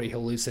auditory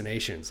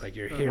hallucinations, like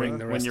you're hearing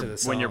the rest of the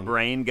song. When your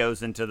brain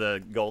goes into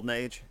the golden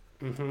age,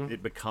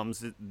 it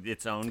becomes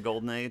its own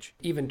golden age.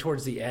 Even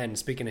towards the end,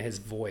 speaking of his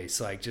voice,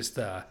 like just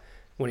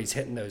when he's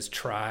hitting those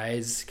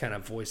tries, kind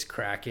of voice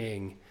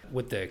cracking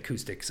with the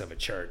acoustics of a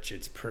church,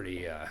 it's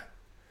pretty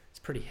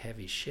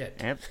heavy shit.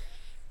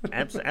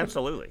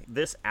 Absolutely.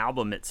 This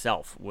album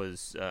itself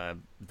was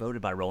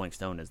voted by Rolling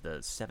Stone as the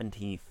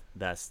 17th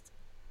best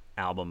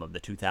album of the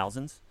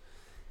 2000s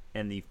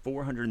and the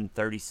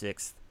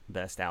 436th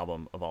best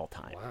album of all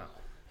time. Wow.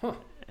 Huh.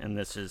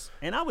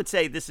 And I would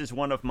say this is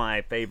one of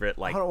my favorite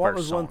like Hold on, what first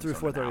was 1 songs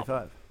through on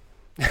an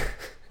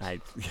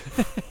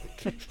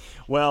 435?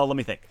 Well, let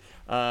me think.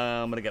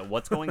 I'm gonna get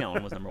What's Going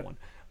On was number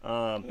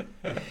 1.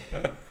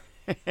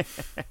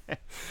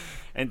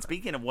 And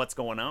speaking of What's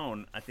Going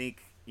On, I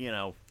think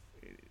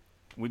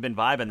we've been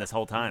vibing this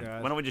whole time.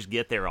 God. Why don't we just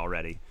get there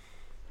already?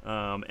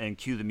 And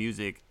cue the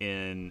music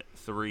in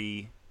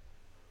 3,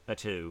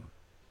 2,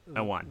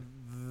 and 1.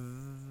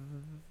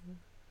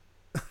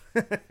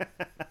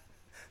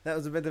 That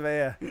was a bit of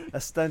a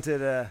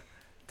stunted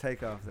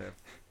takeoff there.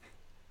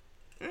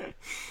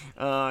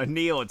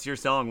 Neil, it's your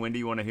song. When do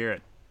you want to hear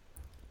it?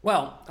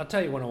 Well, I'll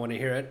tell you when I want to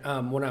hear it.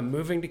 When I'm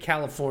moving to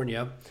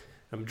California,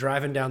 I'm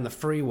driving down the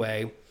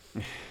freeway,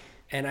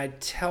 and I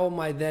tell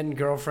my then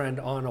girlfriend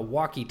on a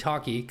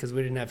walkie-talkie, because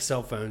we didn't have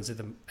cell phones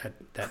at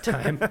that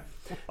time.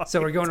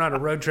 So we're going on a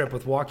road trip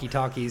with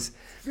walkie-talkies.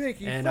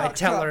 And I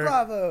tell her,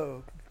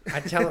 Bravo.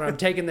 I'm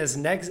taking this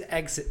next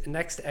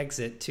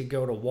exit to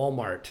go to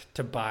Walmart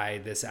to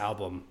buy this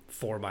album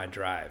for my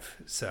drive.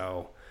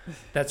 So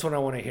that's when I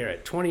want to hear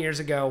it. 20 years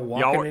ago,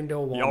 walking into a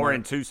Walmart. Y'all were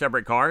in 2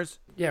 separate cars?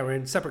 Yeah, we're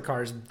in separate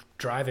cars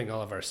driving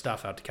all of our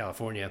stuff out to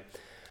California.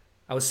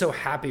 I was so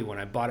happy when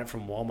I bought it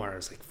from Walmart. I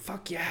was like,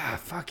 fuck yeah,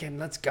 fucking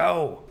let's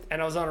go. And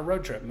I was on a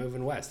road trip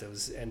moving west.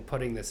 And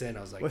putting this in,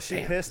 I was like, Was she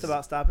damn, pissed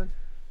about stopping?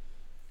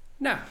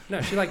 No,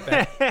 she liked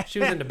Beck. She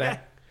was into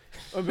Beck.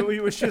 Oh,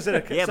 but she was in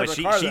a Yeah, but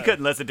separate car, she though.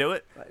 couldn't listen to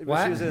it. But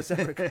What? She was in a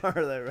separate car,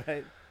 though,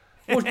 right?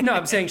 Well, no,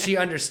 I'm saying she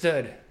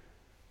understood.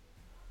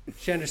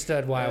 She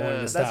understood why I wanted to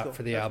That's stop cool.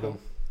 for the That's album.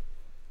 cool.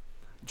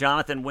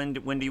 Jonathan, when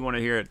do you want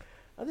to hear it?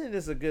 I think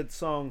this is a good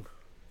song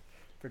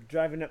for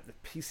driving up the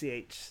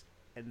PCH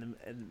at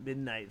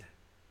midnight.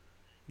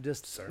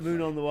 Just Surfing.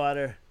 moon on the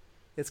water.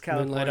 It's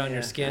California. Moonlight on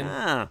your skin.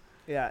 Ah,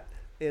 Yeah,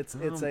 it's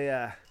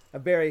a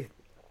very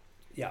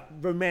Yeah,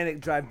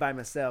 romantic drive by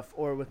myself,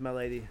 or with my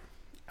lady,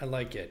 I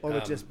like it. or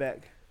with just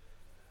Beck.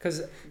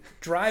 Because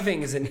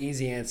driving is an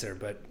easy answer,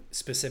 but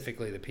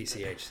specifically the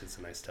PCH is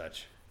a nice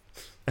touch.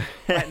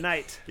 at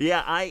night. Yeah,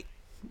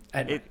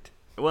 At It- night.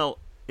 well,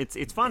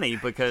 it's funny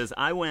because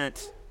I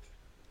went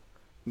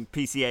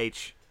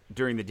PCH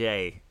during the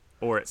day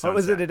or at sunset. What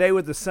was it today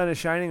with the sun is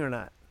shining or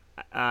not?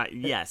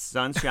 Yes,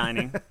 sun's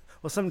shining.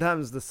 Well,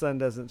 sometimes the sun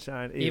doesn't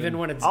shine. Even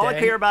when it's All day. I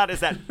care about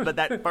is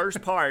that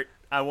first part.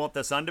 I want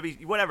the sun to be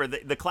whatever.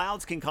 The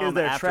clouds can is come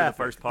there after traffic?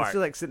 the first I part.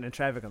 feel like sitting in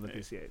traffic on the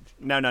PCH.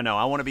 No.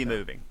 I want to be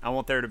moving. I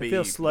want there to be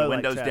feels slow the like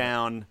windows traffic.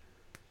 down.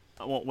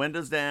 I want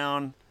windows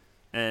down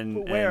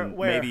and, Where and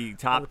where maybe on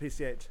top. the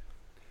PCH?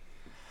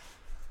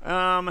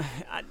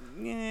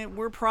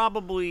 We're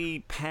probably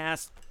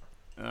past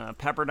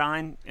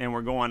Pepperdine, and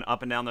we're going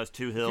up and down those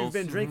two If hills. you've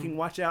been drinking,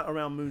 watch out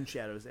around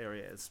Moonshadows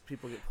areas.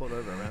 People get pulled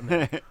over around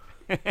there.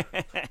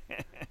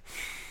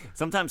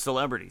 Sometimes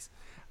celebrities.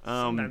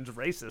 Sometimes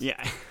racist.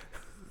 Yeah.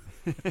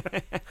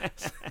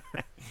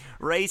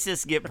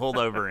 Racists get pulled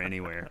over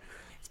anywhere.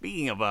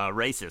 Speaking of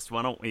racists,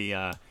 why don't we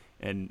and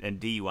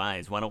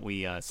DUIs? Why don't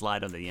we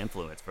slide on the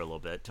influence for a little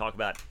bit? Talk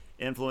about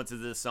influences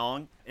of this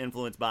song,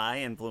 influenced by,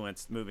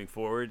 influenced moving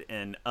forward,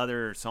 and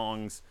other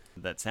songs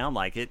that sound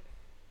like it.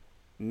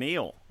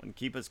 Neil, and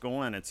keep us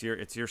going. It's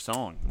your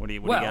song. What do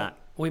you got?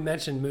 We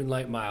mentioned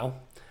Moonlight Mile.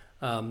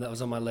 That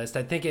was on my list.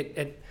 I think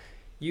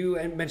you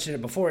mentioned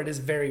it before. It is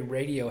very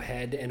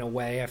Radiohead in a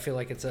way. I feel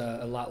like it's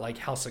a lot like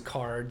House of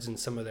Cards and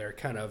some of their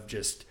kind of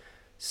just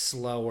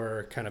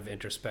slower, kind of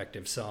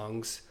introspective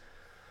songs.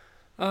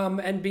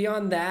 And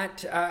beyond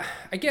that,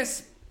 I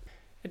guess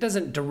it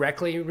doesn't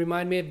directly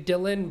remind me of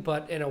Dylan,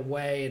 but in a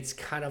way, it's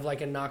kind of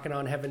like a Knocking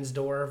on Heaven's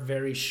Door.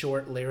 Very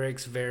short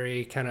lyrics,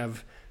 very kind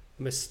of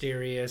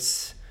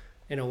mysterious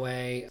in a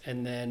way.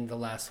 And then the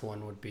last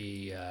one would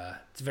be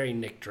it's very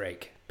Nick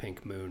Drake,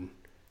 Pink Moon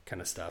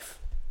kind of stuff.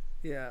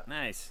 Yeah.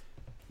 Nice.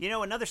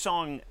 Another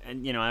song,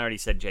 and I already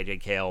said J.J.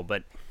 Cale,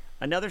 but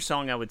another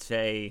song I would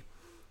say,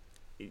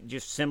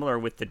 just similar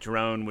with the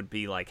drone, would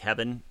be like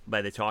Heaven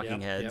by the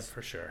Talking Heads. Yeah,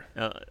 for sure.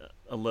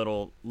 A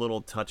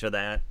little touch of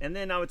that, and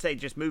then I would say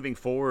just moving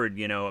forward.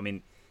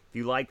 If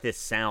you like this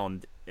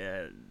sound,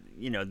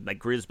 like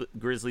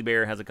Grizzly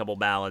Bear has a couple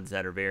ballads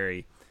that are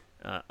very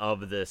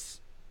of this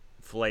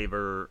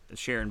flavor.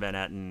 Sharon Van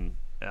Etten,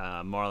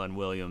 Marlon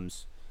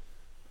Williams,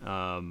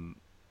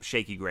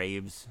 Shaky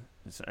Graves,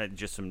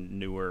 just some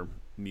newer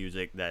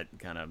music that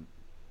kind of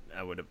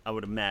I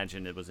would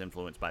imagine it was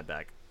influenced by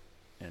Beck,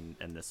 and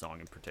this song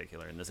in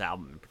particular, and this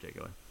album in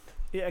particular.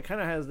 Yeah, it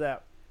kind of has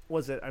that.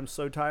 Was it I'm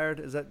So Tired?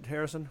 Is that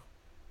Harrison?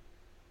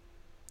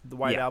 The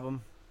White Yeah.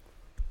 Album?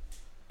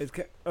 It's,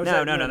 No,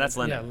 that's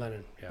Lennon. Yeah,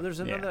 Lennon. Yeah. There's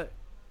another.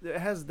 It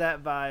has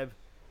that vibe.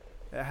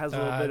 It has a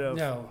little bit of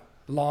No.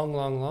 Long.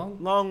 long.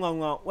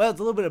 Well, it's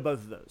a little bit of both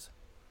of those.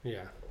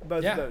 Yeah.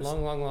 Both Yeah, of those.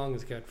 long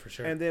is good for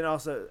sure. And then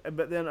also,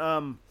 but then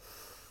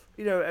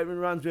it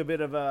reminds me a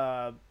bit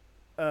of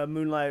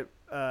Moonlight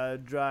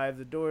Drive,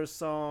 the Doors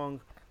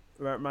song.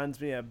 It reminds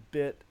me a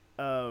bit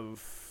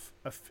of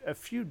a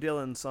few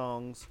Dylan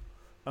songs.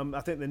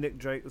 I think the Nick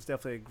Drake was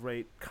definitely a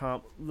great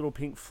comp. Little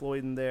Pink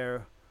Floyd in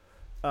there.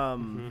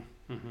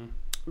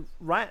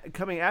 Right,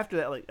 coming after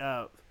that, like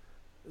it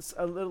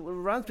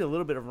reminds me a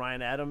little bit of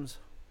Ryan Adams.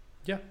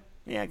 Yeah.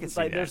 Yeah, I can see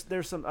Like that.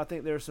 there's some. I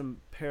think there's some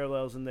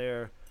parallels in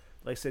there.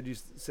 Like I said, you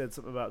said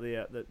something about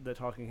the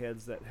Talking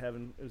Heads. That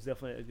Heaven, it was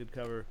definitely a good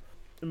cover.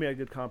 I mean, a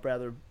good comp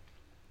rather.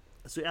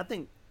 So I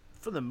think,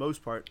 for the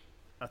most part,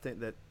 I think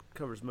that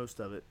covers most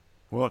of it.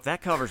 Well, if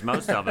that covers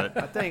most of it,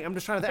 I think I'm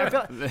just trying to think.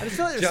 I just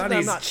feel like there's something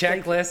I'm Johnny's not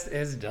checklist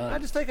is thinking. done. I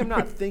just think I'm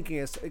not thinking.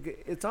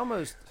 It's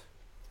almost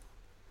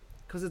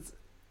because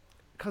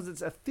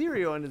it's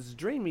ethereal and it's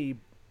dreamy.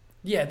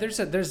 Yeah, there's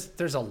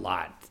a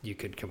lot you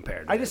could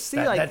compare to I this. just see,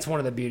 like- that's one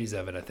of the beauties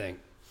of it, I think.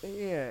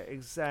 Yeah,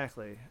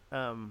 exactly.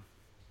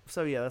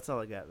 So yeah, that's all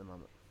I got at the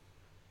moment.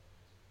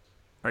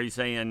 are you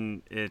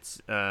saying it's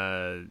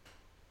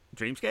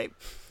Dreamscape?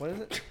 What is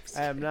it?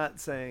 I am not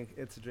saying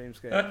it's a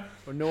dreamscape,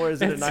 or nor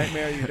is it a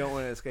nightmare you don't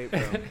want to escape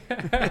from.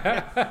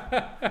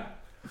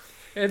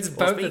 It's Well,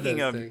 both of speaking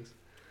those of- things.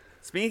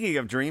 Speaking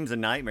of dreams and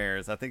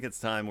nightmares, I think it's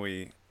time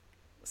we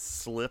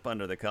slip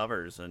under the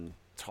covers and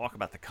talk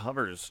about the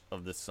covers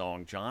of this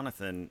song.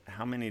 Jonathan,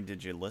 how many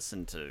did you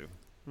listen to?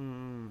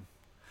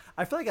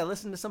 I feel like I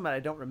listened to some, but I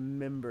don't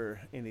remember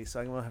any,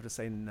 so I'm gonna have to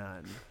say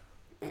none.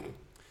 I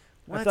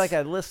What? feel like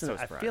I listened.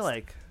 So I feel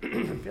like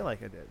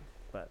I did,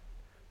 but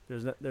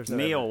there's no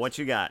Neil, evidence. what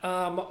you got?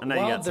 I know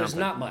you Well, got there's something.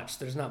 not much.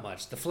 There's not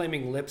much. The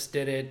Flaming Lips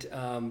did it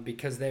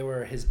because they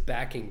were his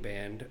backing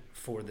band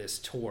for this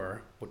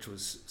tour, which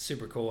was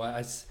super cool.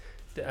 I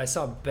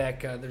saw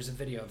Beck. There's a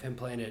video of him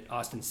playing at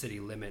Austin City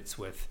Limits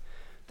with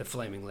the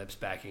Flaming Lips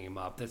backing him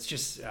up. That's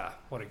just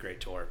what a great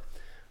tour.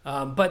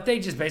 But they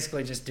just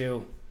basically just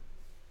do.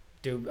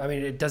 I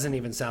mean, it doesn't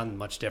even sound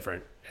much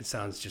different. It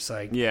sounds just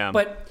like Yeah.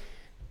 But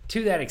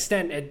to that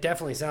extent, it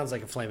definitely sounds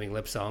like a Flaming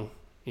Lips song.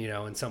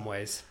 In some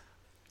ways.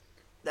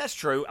 That's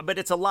true, but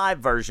it's a live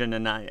version,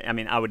 and I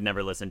mean, I would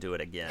never listen to it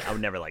again. I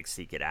would never like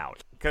seek it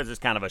out because it's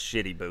kind of a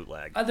shitty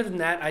bootleg. Other than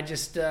that, I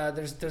just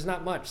there's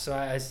not much. So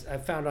I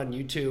found on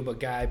YouTube a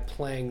guy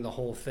playing the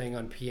whole thing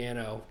on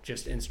piano,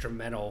 just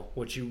instrumental,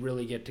 which you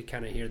really get to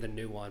kind of hear the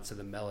nuance of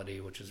the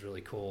melody, which is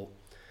really cool.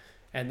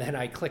 And then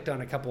I clicked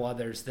on a couple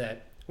others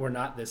that were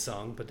not this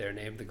song, but they're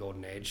named The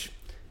Golden Age,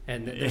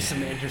 and there's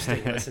some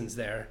interesting listens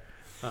there.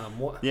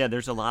 Yeah,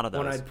 there's a lot of those.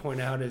 One I'd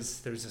point out is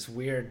there's this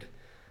weird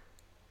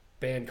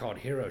band called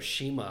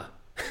Hiroshima.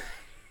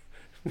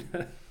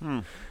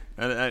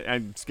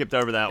 I skipped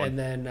over that one. And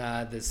then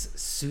this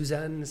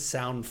Suzanne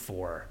Sound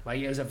 4. Like,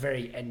 it was a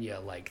very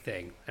Enya-like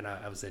thing, and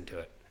I was into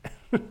it.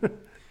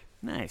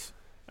 Nice.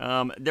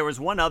 There was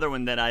one other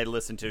one that I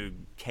listened to.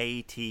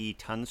 KT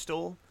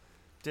Tunstall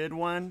did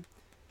one.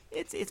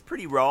 It's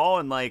pretty raw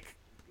and like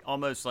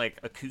almost like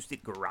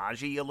acoustic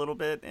garagey a little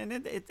bit,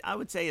 and I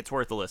would say it's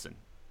worth a listen.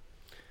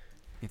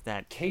 If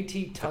that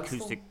KT Tunstall?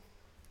 acoustic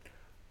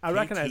I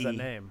recognize that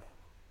name.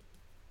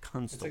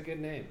 It's a Kunstall. good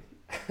name.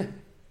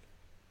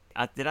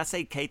 Did I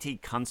say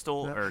KT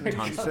Kunstall or You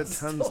Tunstall? said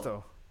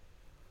Tunstall.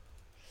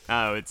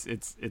 Oh, it's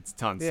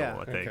Tunstall. Yeah.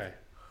 I think. Okay.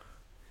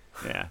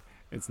 Yeah,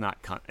 it's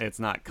not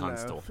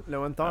Kunstall.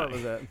 No one thought it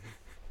was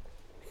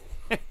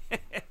that.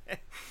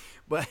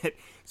 But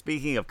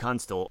speaking of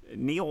Kunstall,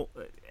 Neil,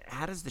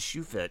 how does the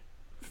shoe fit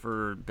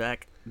for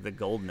Beck the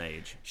Golden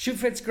Age? Shoe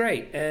fit's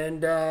great.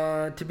 And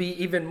to be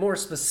even more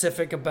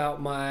specific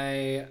about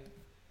my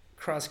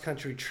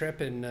cross-country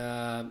trip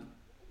and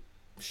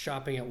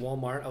shopping at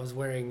Walmart, I was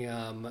wearing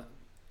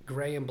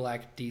gray and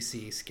black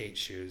DC skate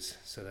shoes.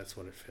 So that's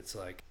what it fits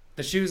like.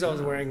 The shoes I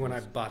was wearing when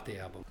I bought the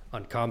album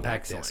on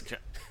compact disc.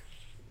 Excellent.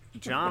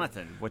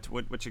 Jonathan, what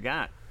you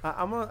got?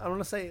 I'm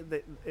gonna say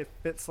that it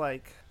fits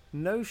like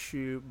no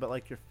shoe, but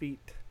like your feet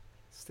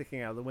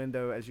sticking out of the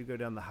window as you go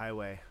down the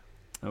highway.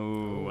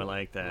 Oh, I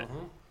like that.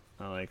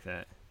 Uh-huh. I like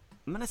that.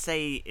 I'm gonna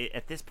say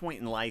at this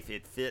point in life,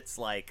 it fits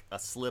like a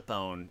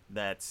slip-on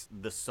that's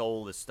the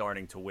sole is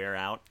starting to wear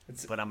out,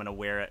 but I'm gonna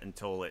wear it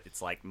until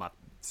it's like my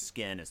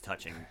skin is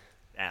touching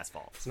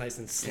asphalt. It's nice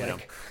and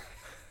slick.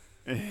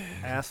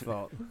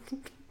 Asphalt.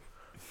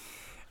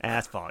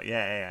 Asphalt,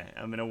 yeah.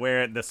 I'm gonna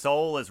wear it. The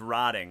sole is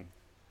rotting,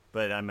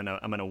 but I'm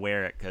gonna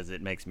wear it because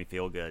it makes me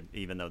feel good,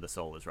 even though the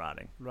sole is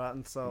rotting.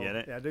 Rotten soul. Get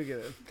it? Yeah, I do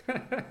get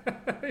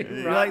it.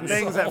 You like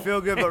things that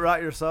feel good but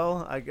rot your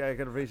soul? I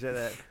can appreciate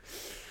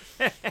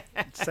that.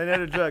 Say no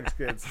to drugs,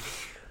 kids.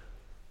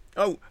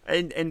 Oh,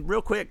 and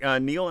real quick,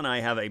 Neil and I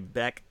have a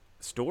Beck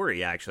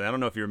story, actually. I don't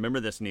know if you remember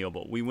this, Neil,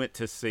 but we went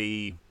to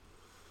see,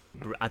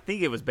 I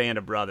think it was Band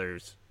of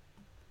Brothers.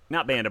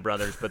 Not Band of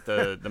Brothers, but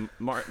the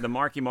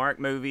Marky Mark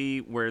movie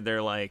where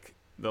they're like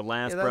the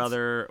last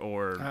brother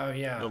or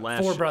the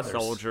last Four Brothers.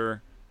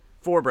 soldier.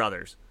 Four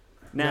Brothers.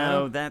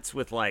 No, that's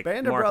with like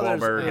Band of Mark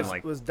Brothers Wahlberg and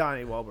like was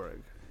Donnie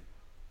Wahlberg.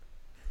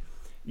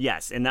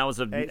 yes, and that was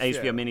a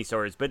HBO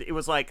miniseries, but it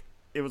was like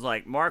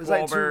Mark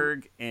like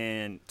Wahlberg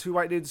and Two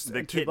white dudes The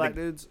and two kid- black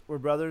the- dudes were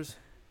brothers.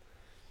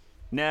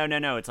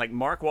 No. It's like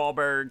Mark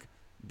Wahlberg,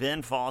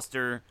 Ben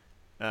Foster,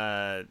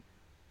 the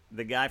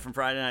guy from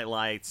Friday Night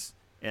Lights,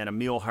 and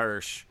Emil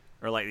Hirsch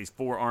are like these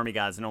four army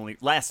guys, and only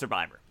Last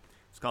Survivor.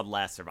 It's called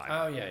Last Survivor.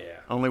 Oh, yeah.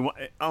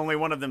 Only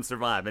one of them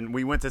survived, and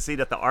we went to see it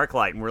at the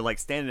ArcLight, and we're like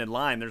standing in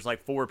line. There's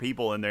like four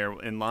people in there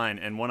in line,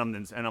 and one of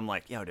them, and I'm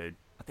like, "Yo, dude,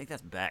 I think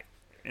that's Beck,"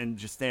 and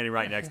just standing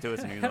right next to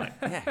us, and he was like,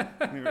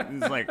 "Yeah," he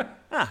was like,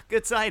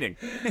 good sighting."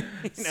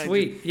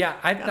 Sweet. Yeah,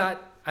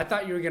 I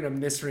thought you were going to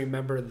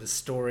misremember the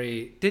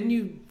story. Didn't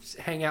you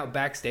hang out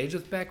backstage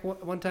with Beck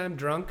one time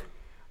drunk?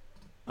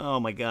 Oh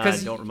my God!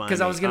 Don't remind me.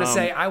 Because I was gonna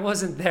say I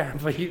wasn't there,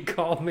 but you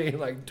called me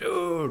like,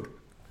 dude.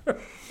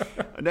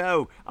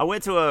 No, I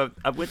went to a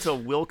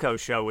Wilco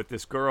show with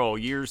this girl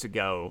years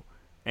ago,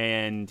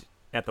 and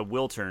at the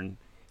Wiltern.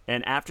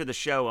 And after the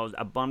show,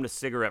 I bummed a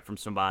cigarette from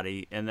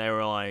somebody, and they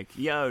were like,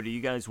 "Yo, do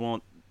you guys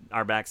want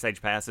our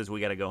backstage passes? We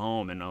got to go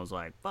home." And I was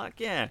like, "Fuck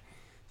yeah!"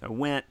 So I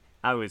went.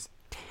 I was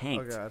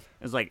tanked. Oh, God.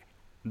 It was like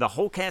the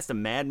whole cast of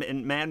Mad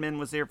Men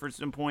was there for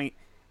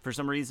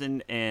some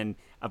reason, and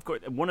of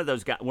course one of the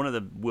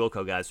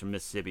Wilco guys from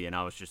Mississippi, and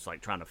I was just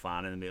like trying to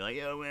find him and be like,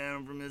 "Yo, man,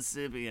 I'm from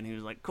Mississippi," and he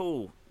was like,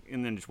 "Cool,"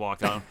 and then just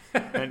walked on.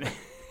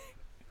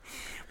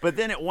 But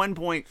then at one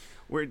point,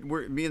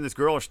 me and this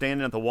girl are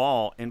standing at the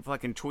wall, and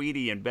fucking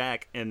Tweety and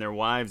Beck and their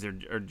wives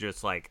are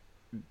just like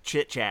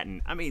chit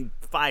chatting. I mean,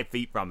 5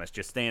 feet from us,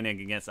 just standing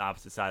against the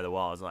opposite side of the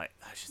wall. I was like,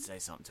 I should say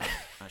something to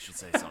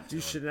him. You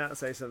should not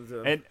say something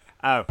to him.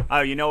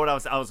 And you know what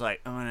I was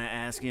like, I'm gonna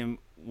ask him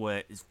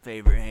what his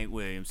favorite Hank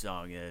Williams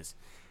song is,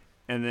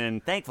 and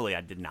then thankfully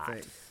I did not.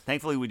 Thanks.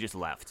 Thankfully we just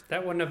left.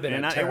 That wouldn't have been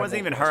And a it terrible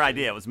wasn't even her question.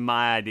 idea; it was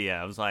my idea.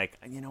 I was like,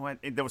 you know what?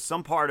 There was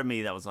some part of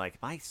me that was like,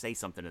 if I say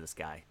something to this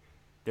guy,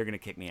 they're gonna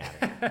kick me out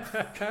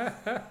of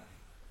here.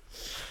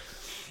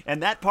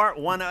 And that part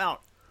won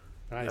out.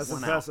 Nice. That's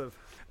One out. impressive.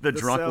 The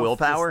drunk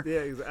willpower,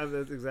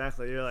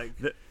 Exactly. You're like,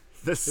 the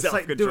it's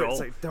like, do it. self-control. It's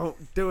like,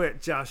 don't do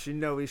it, Josh. You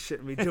know we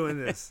shouldn't be doing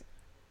this.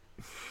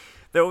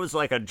 There was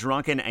like a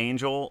drunken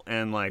angel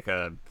and like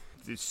a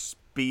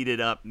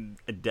beaded up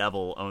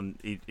devil on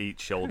each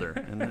shoulder,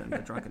 and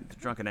the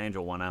drunken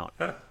angel won out.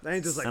 The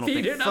angel's I like,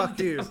 don't think- fuck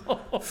you.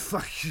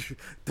 Fuck you.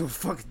 Don't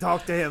fucking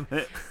talk to him.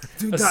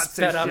 Do not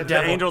say sped up shit.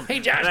 devil. The angel, Hey,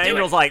 Josh, the do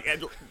angel's like,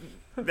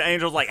 the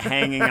angel's like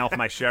hanging off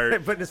my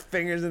shirt. Putting his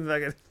fingers in the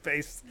fucking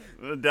face.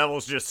 The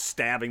devil's just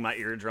stabbing my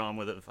eardrum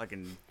with a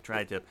fucking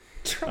tri-tip.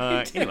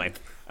 Anyway,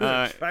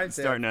 Tri-tip.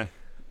 starting to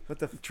With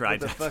the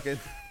Tried with the to- fucking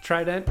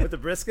Trident. with the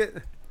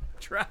brisket.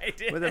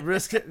 tri-tip. With the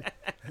brisket.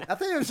 I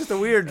think it was just a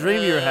weird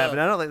dream you were having.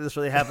 I don't think this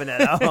really happened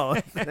at all.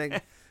 I think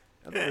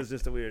it was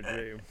just a weird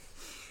dream.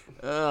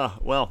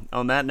 Well,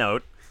 on that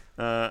note,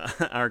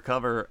 our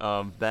cover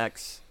of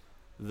Beck's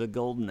The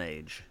Golden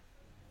Age.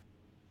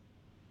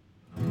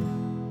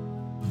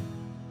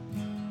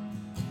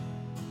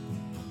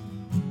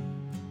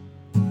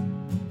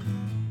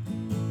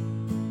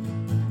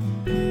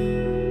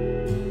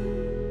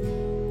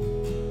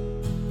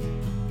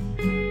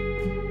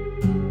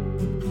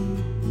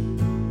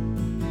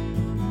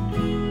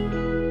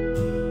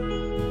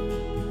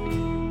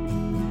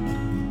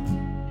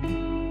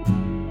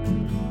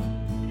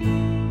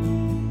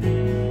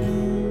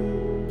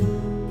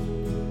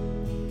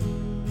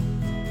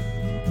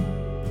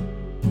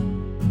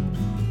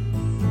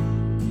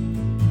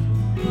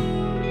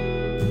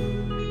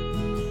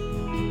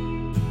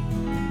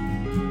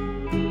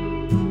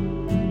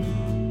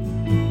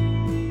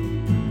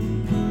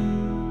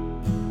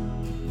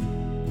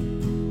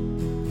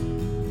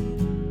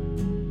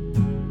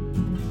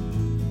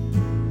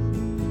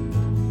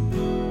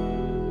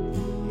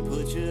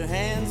 Put your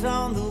hands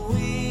on the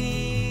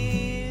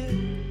wheel.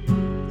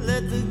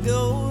 Let the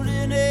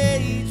golden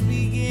age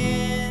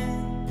begin.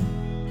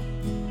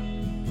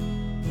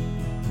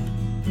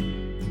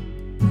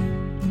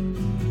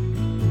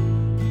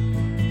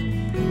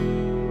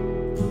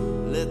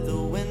 Let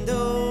the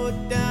window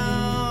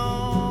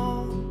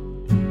down.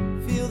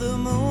 Feel the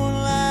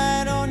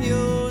moonlight on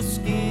your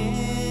skin.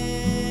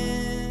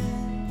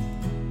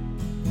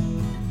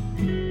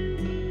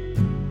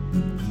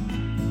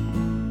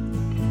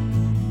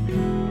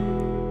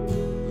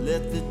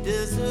 Let the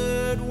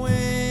desert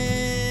wind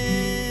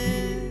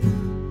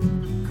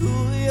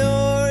cool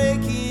your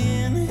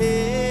aching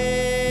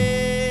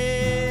head.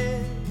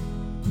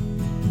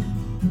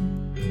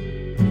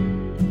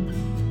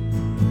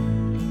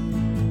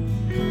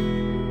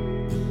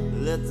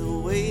 Let the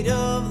weight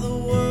of the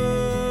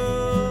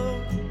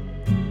world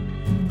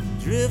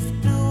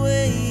drift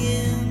away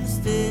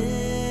instead.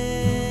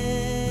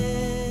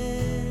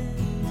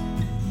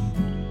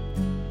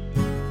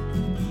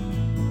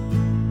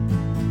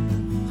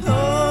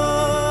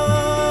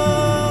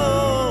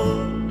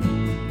 Oh,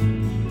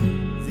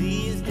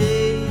 these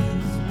days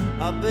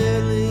I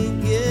barely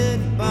get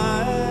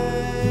by.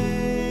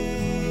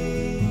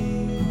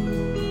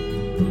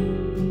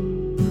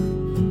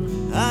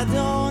 I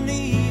don't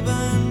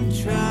even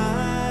try.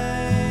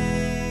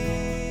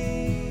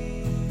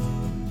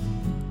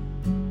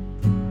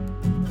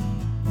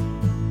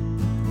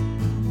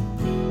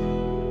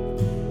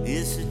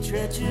 It's a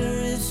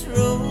treacherous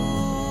road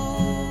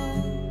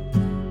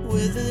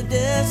with a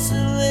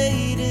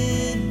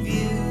desolated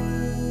view.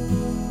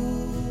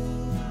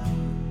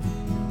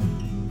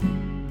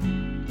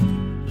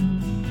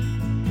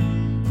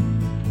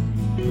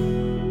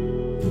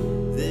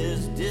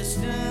 There's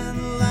distant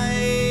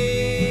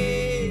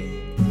lights,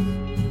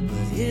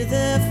 but here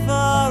they're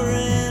far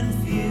and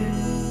few.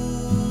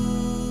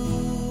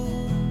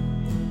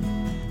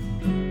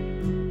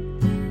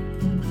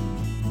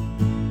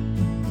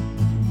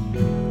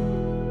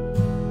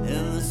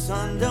 And the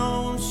sun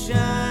don't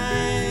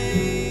shine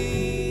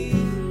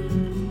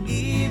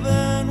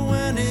even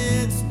when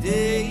it's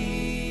day.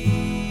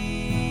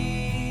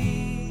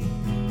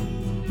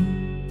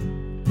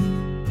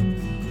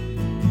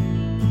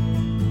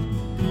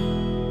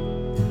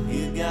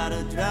 You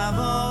gotta drive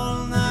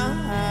all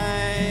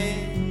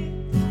night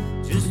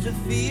just to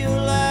feel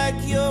like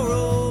you're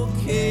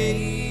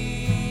okay.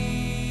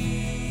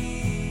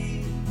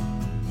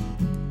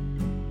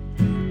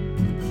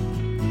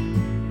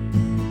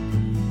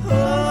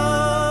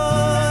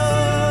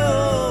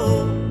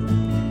 Oh,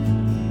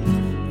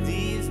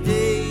 these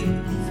days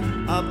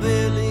I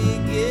barely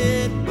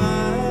get by.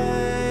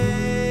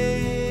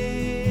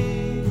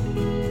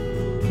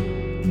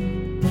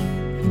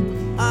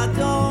 I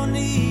don't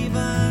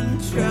even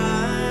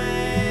try.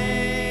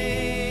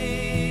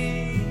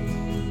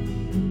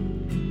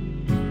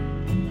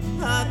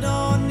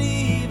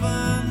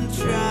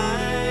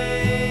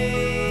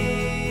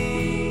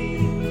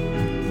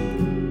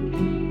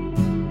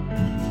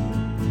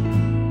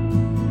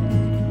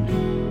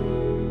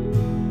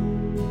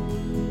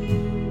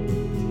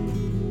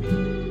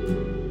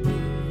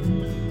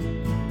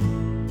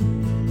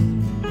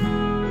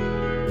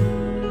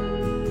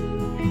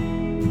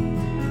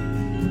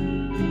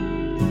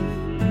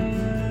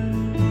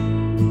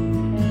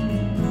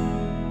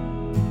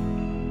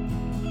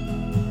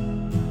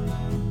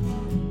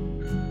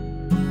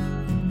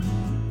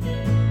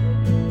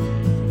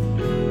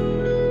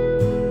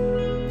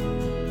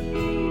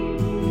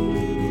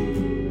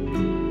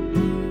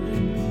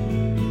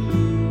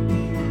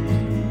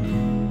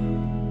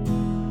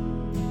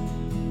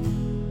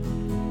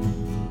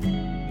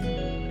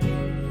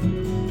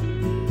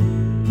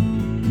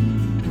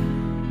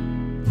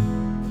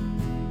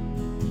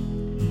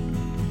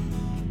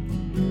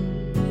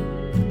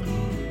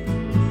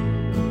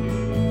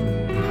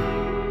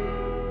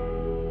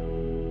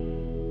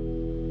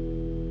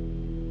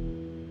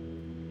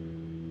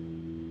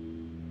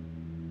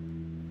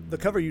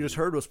 cover you just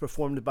heard was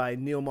performed by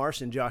Neil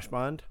Marsh and Josh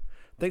Bond.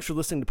 Thanks for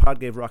listening to Pod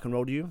Gave Rock and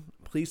Roll to You.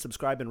 Please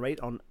subscribe and rate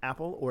on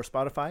Apple or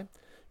Spotify.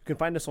 You can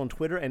find us on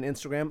Twitter and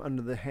Instagram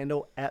under the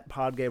handle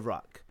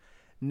 @PodGaveRock.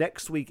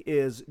 Next week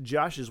is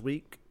Josh's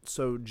week.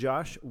 So,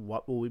 Josh,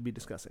 what will we be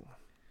discussing?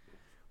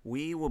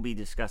 We will be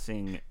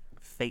discussing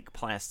Fake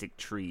Plastic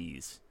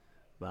Trees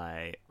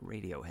by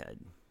Radiohead.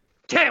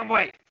 Can't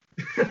wait.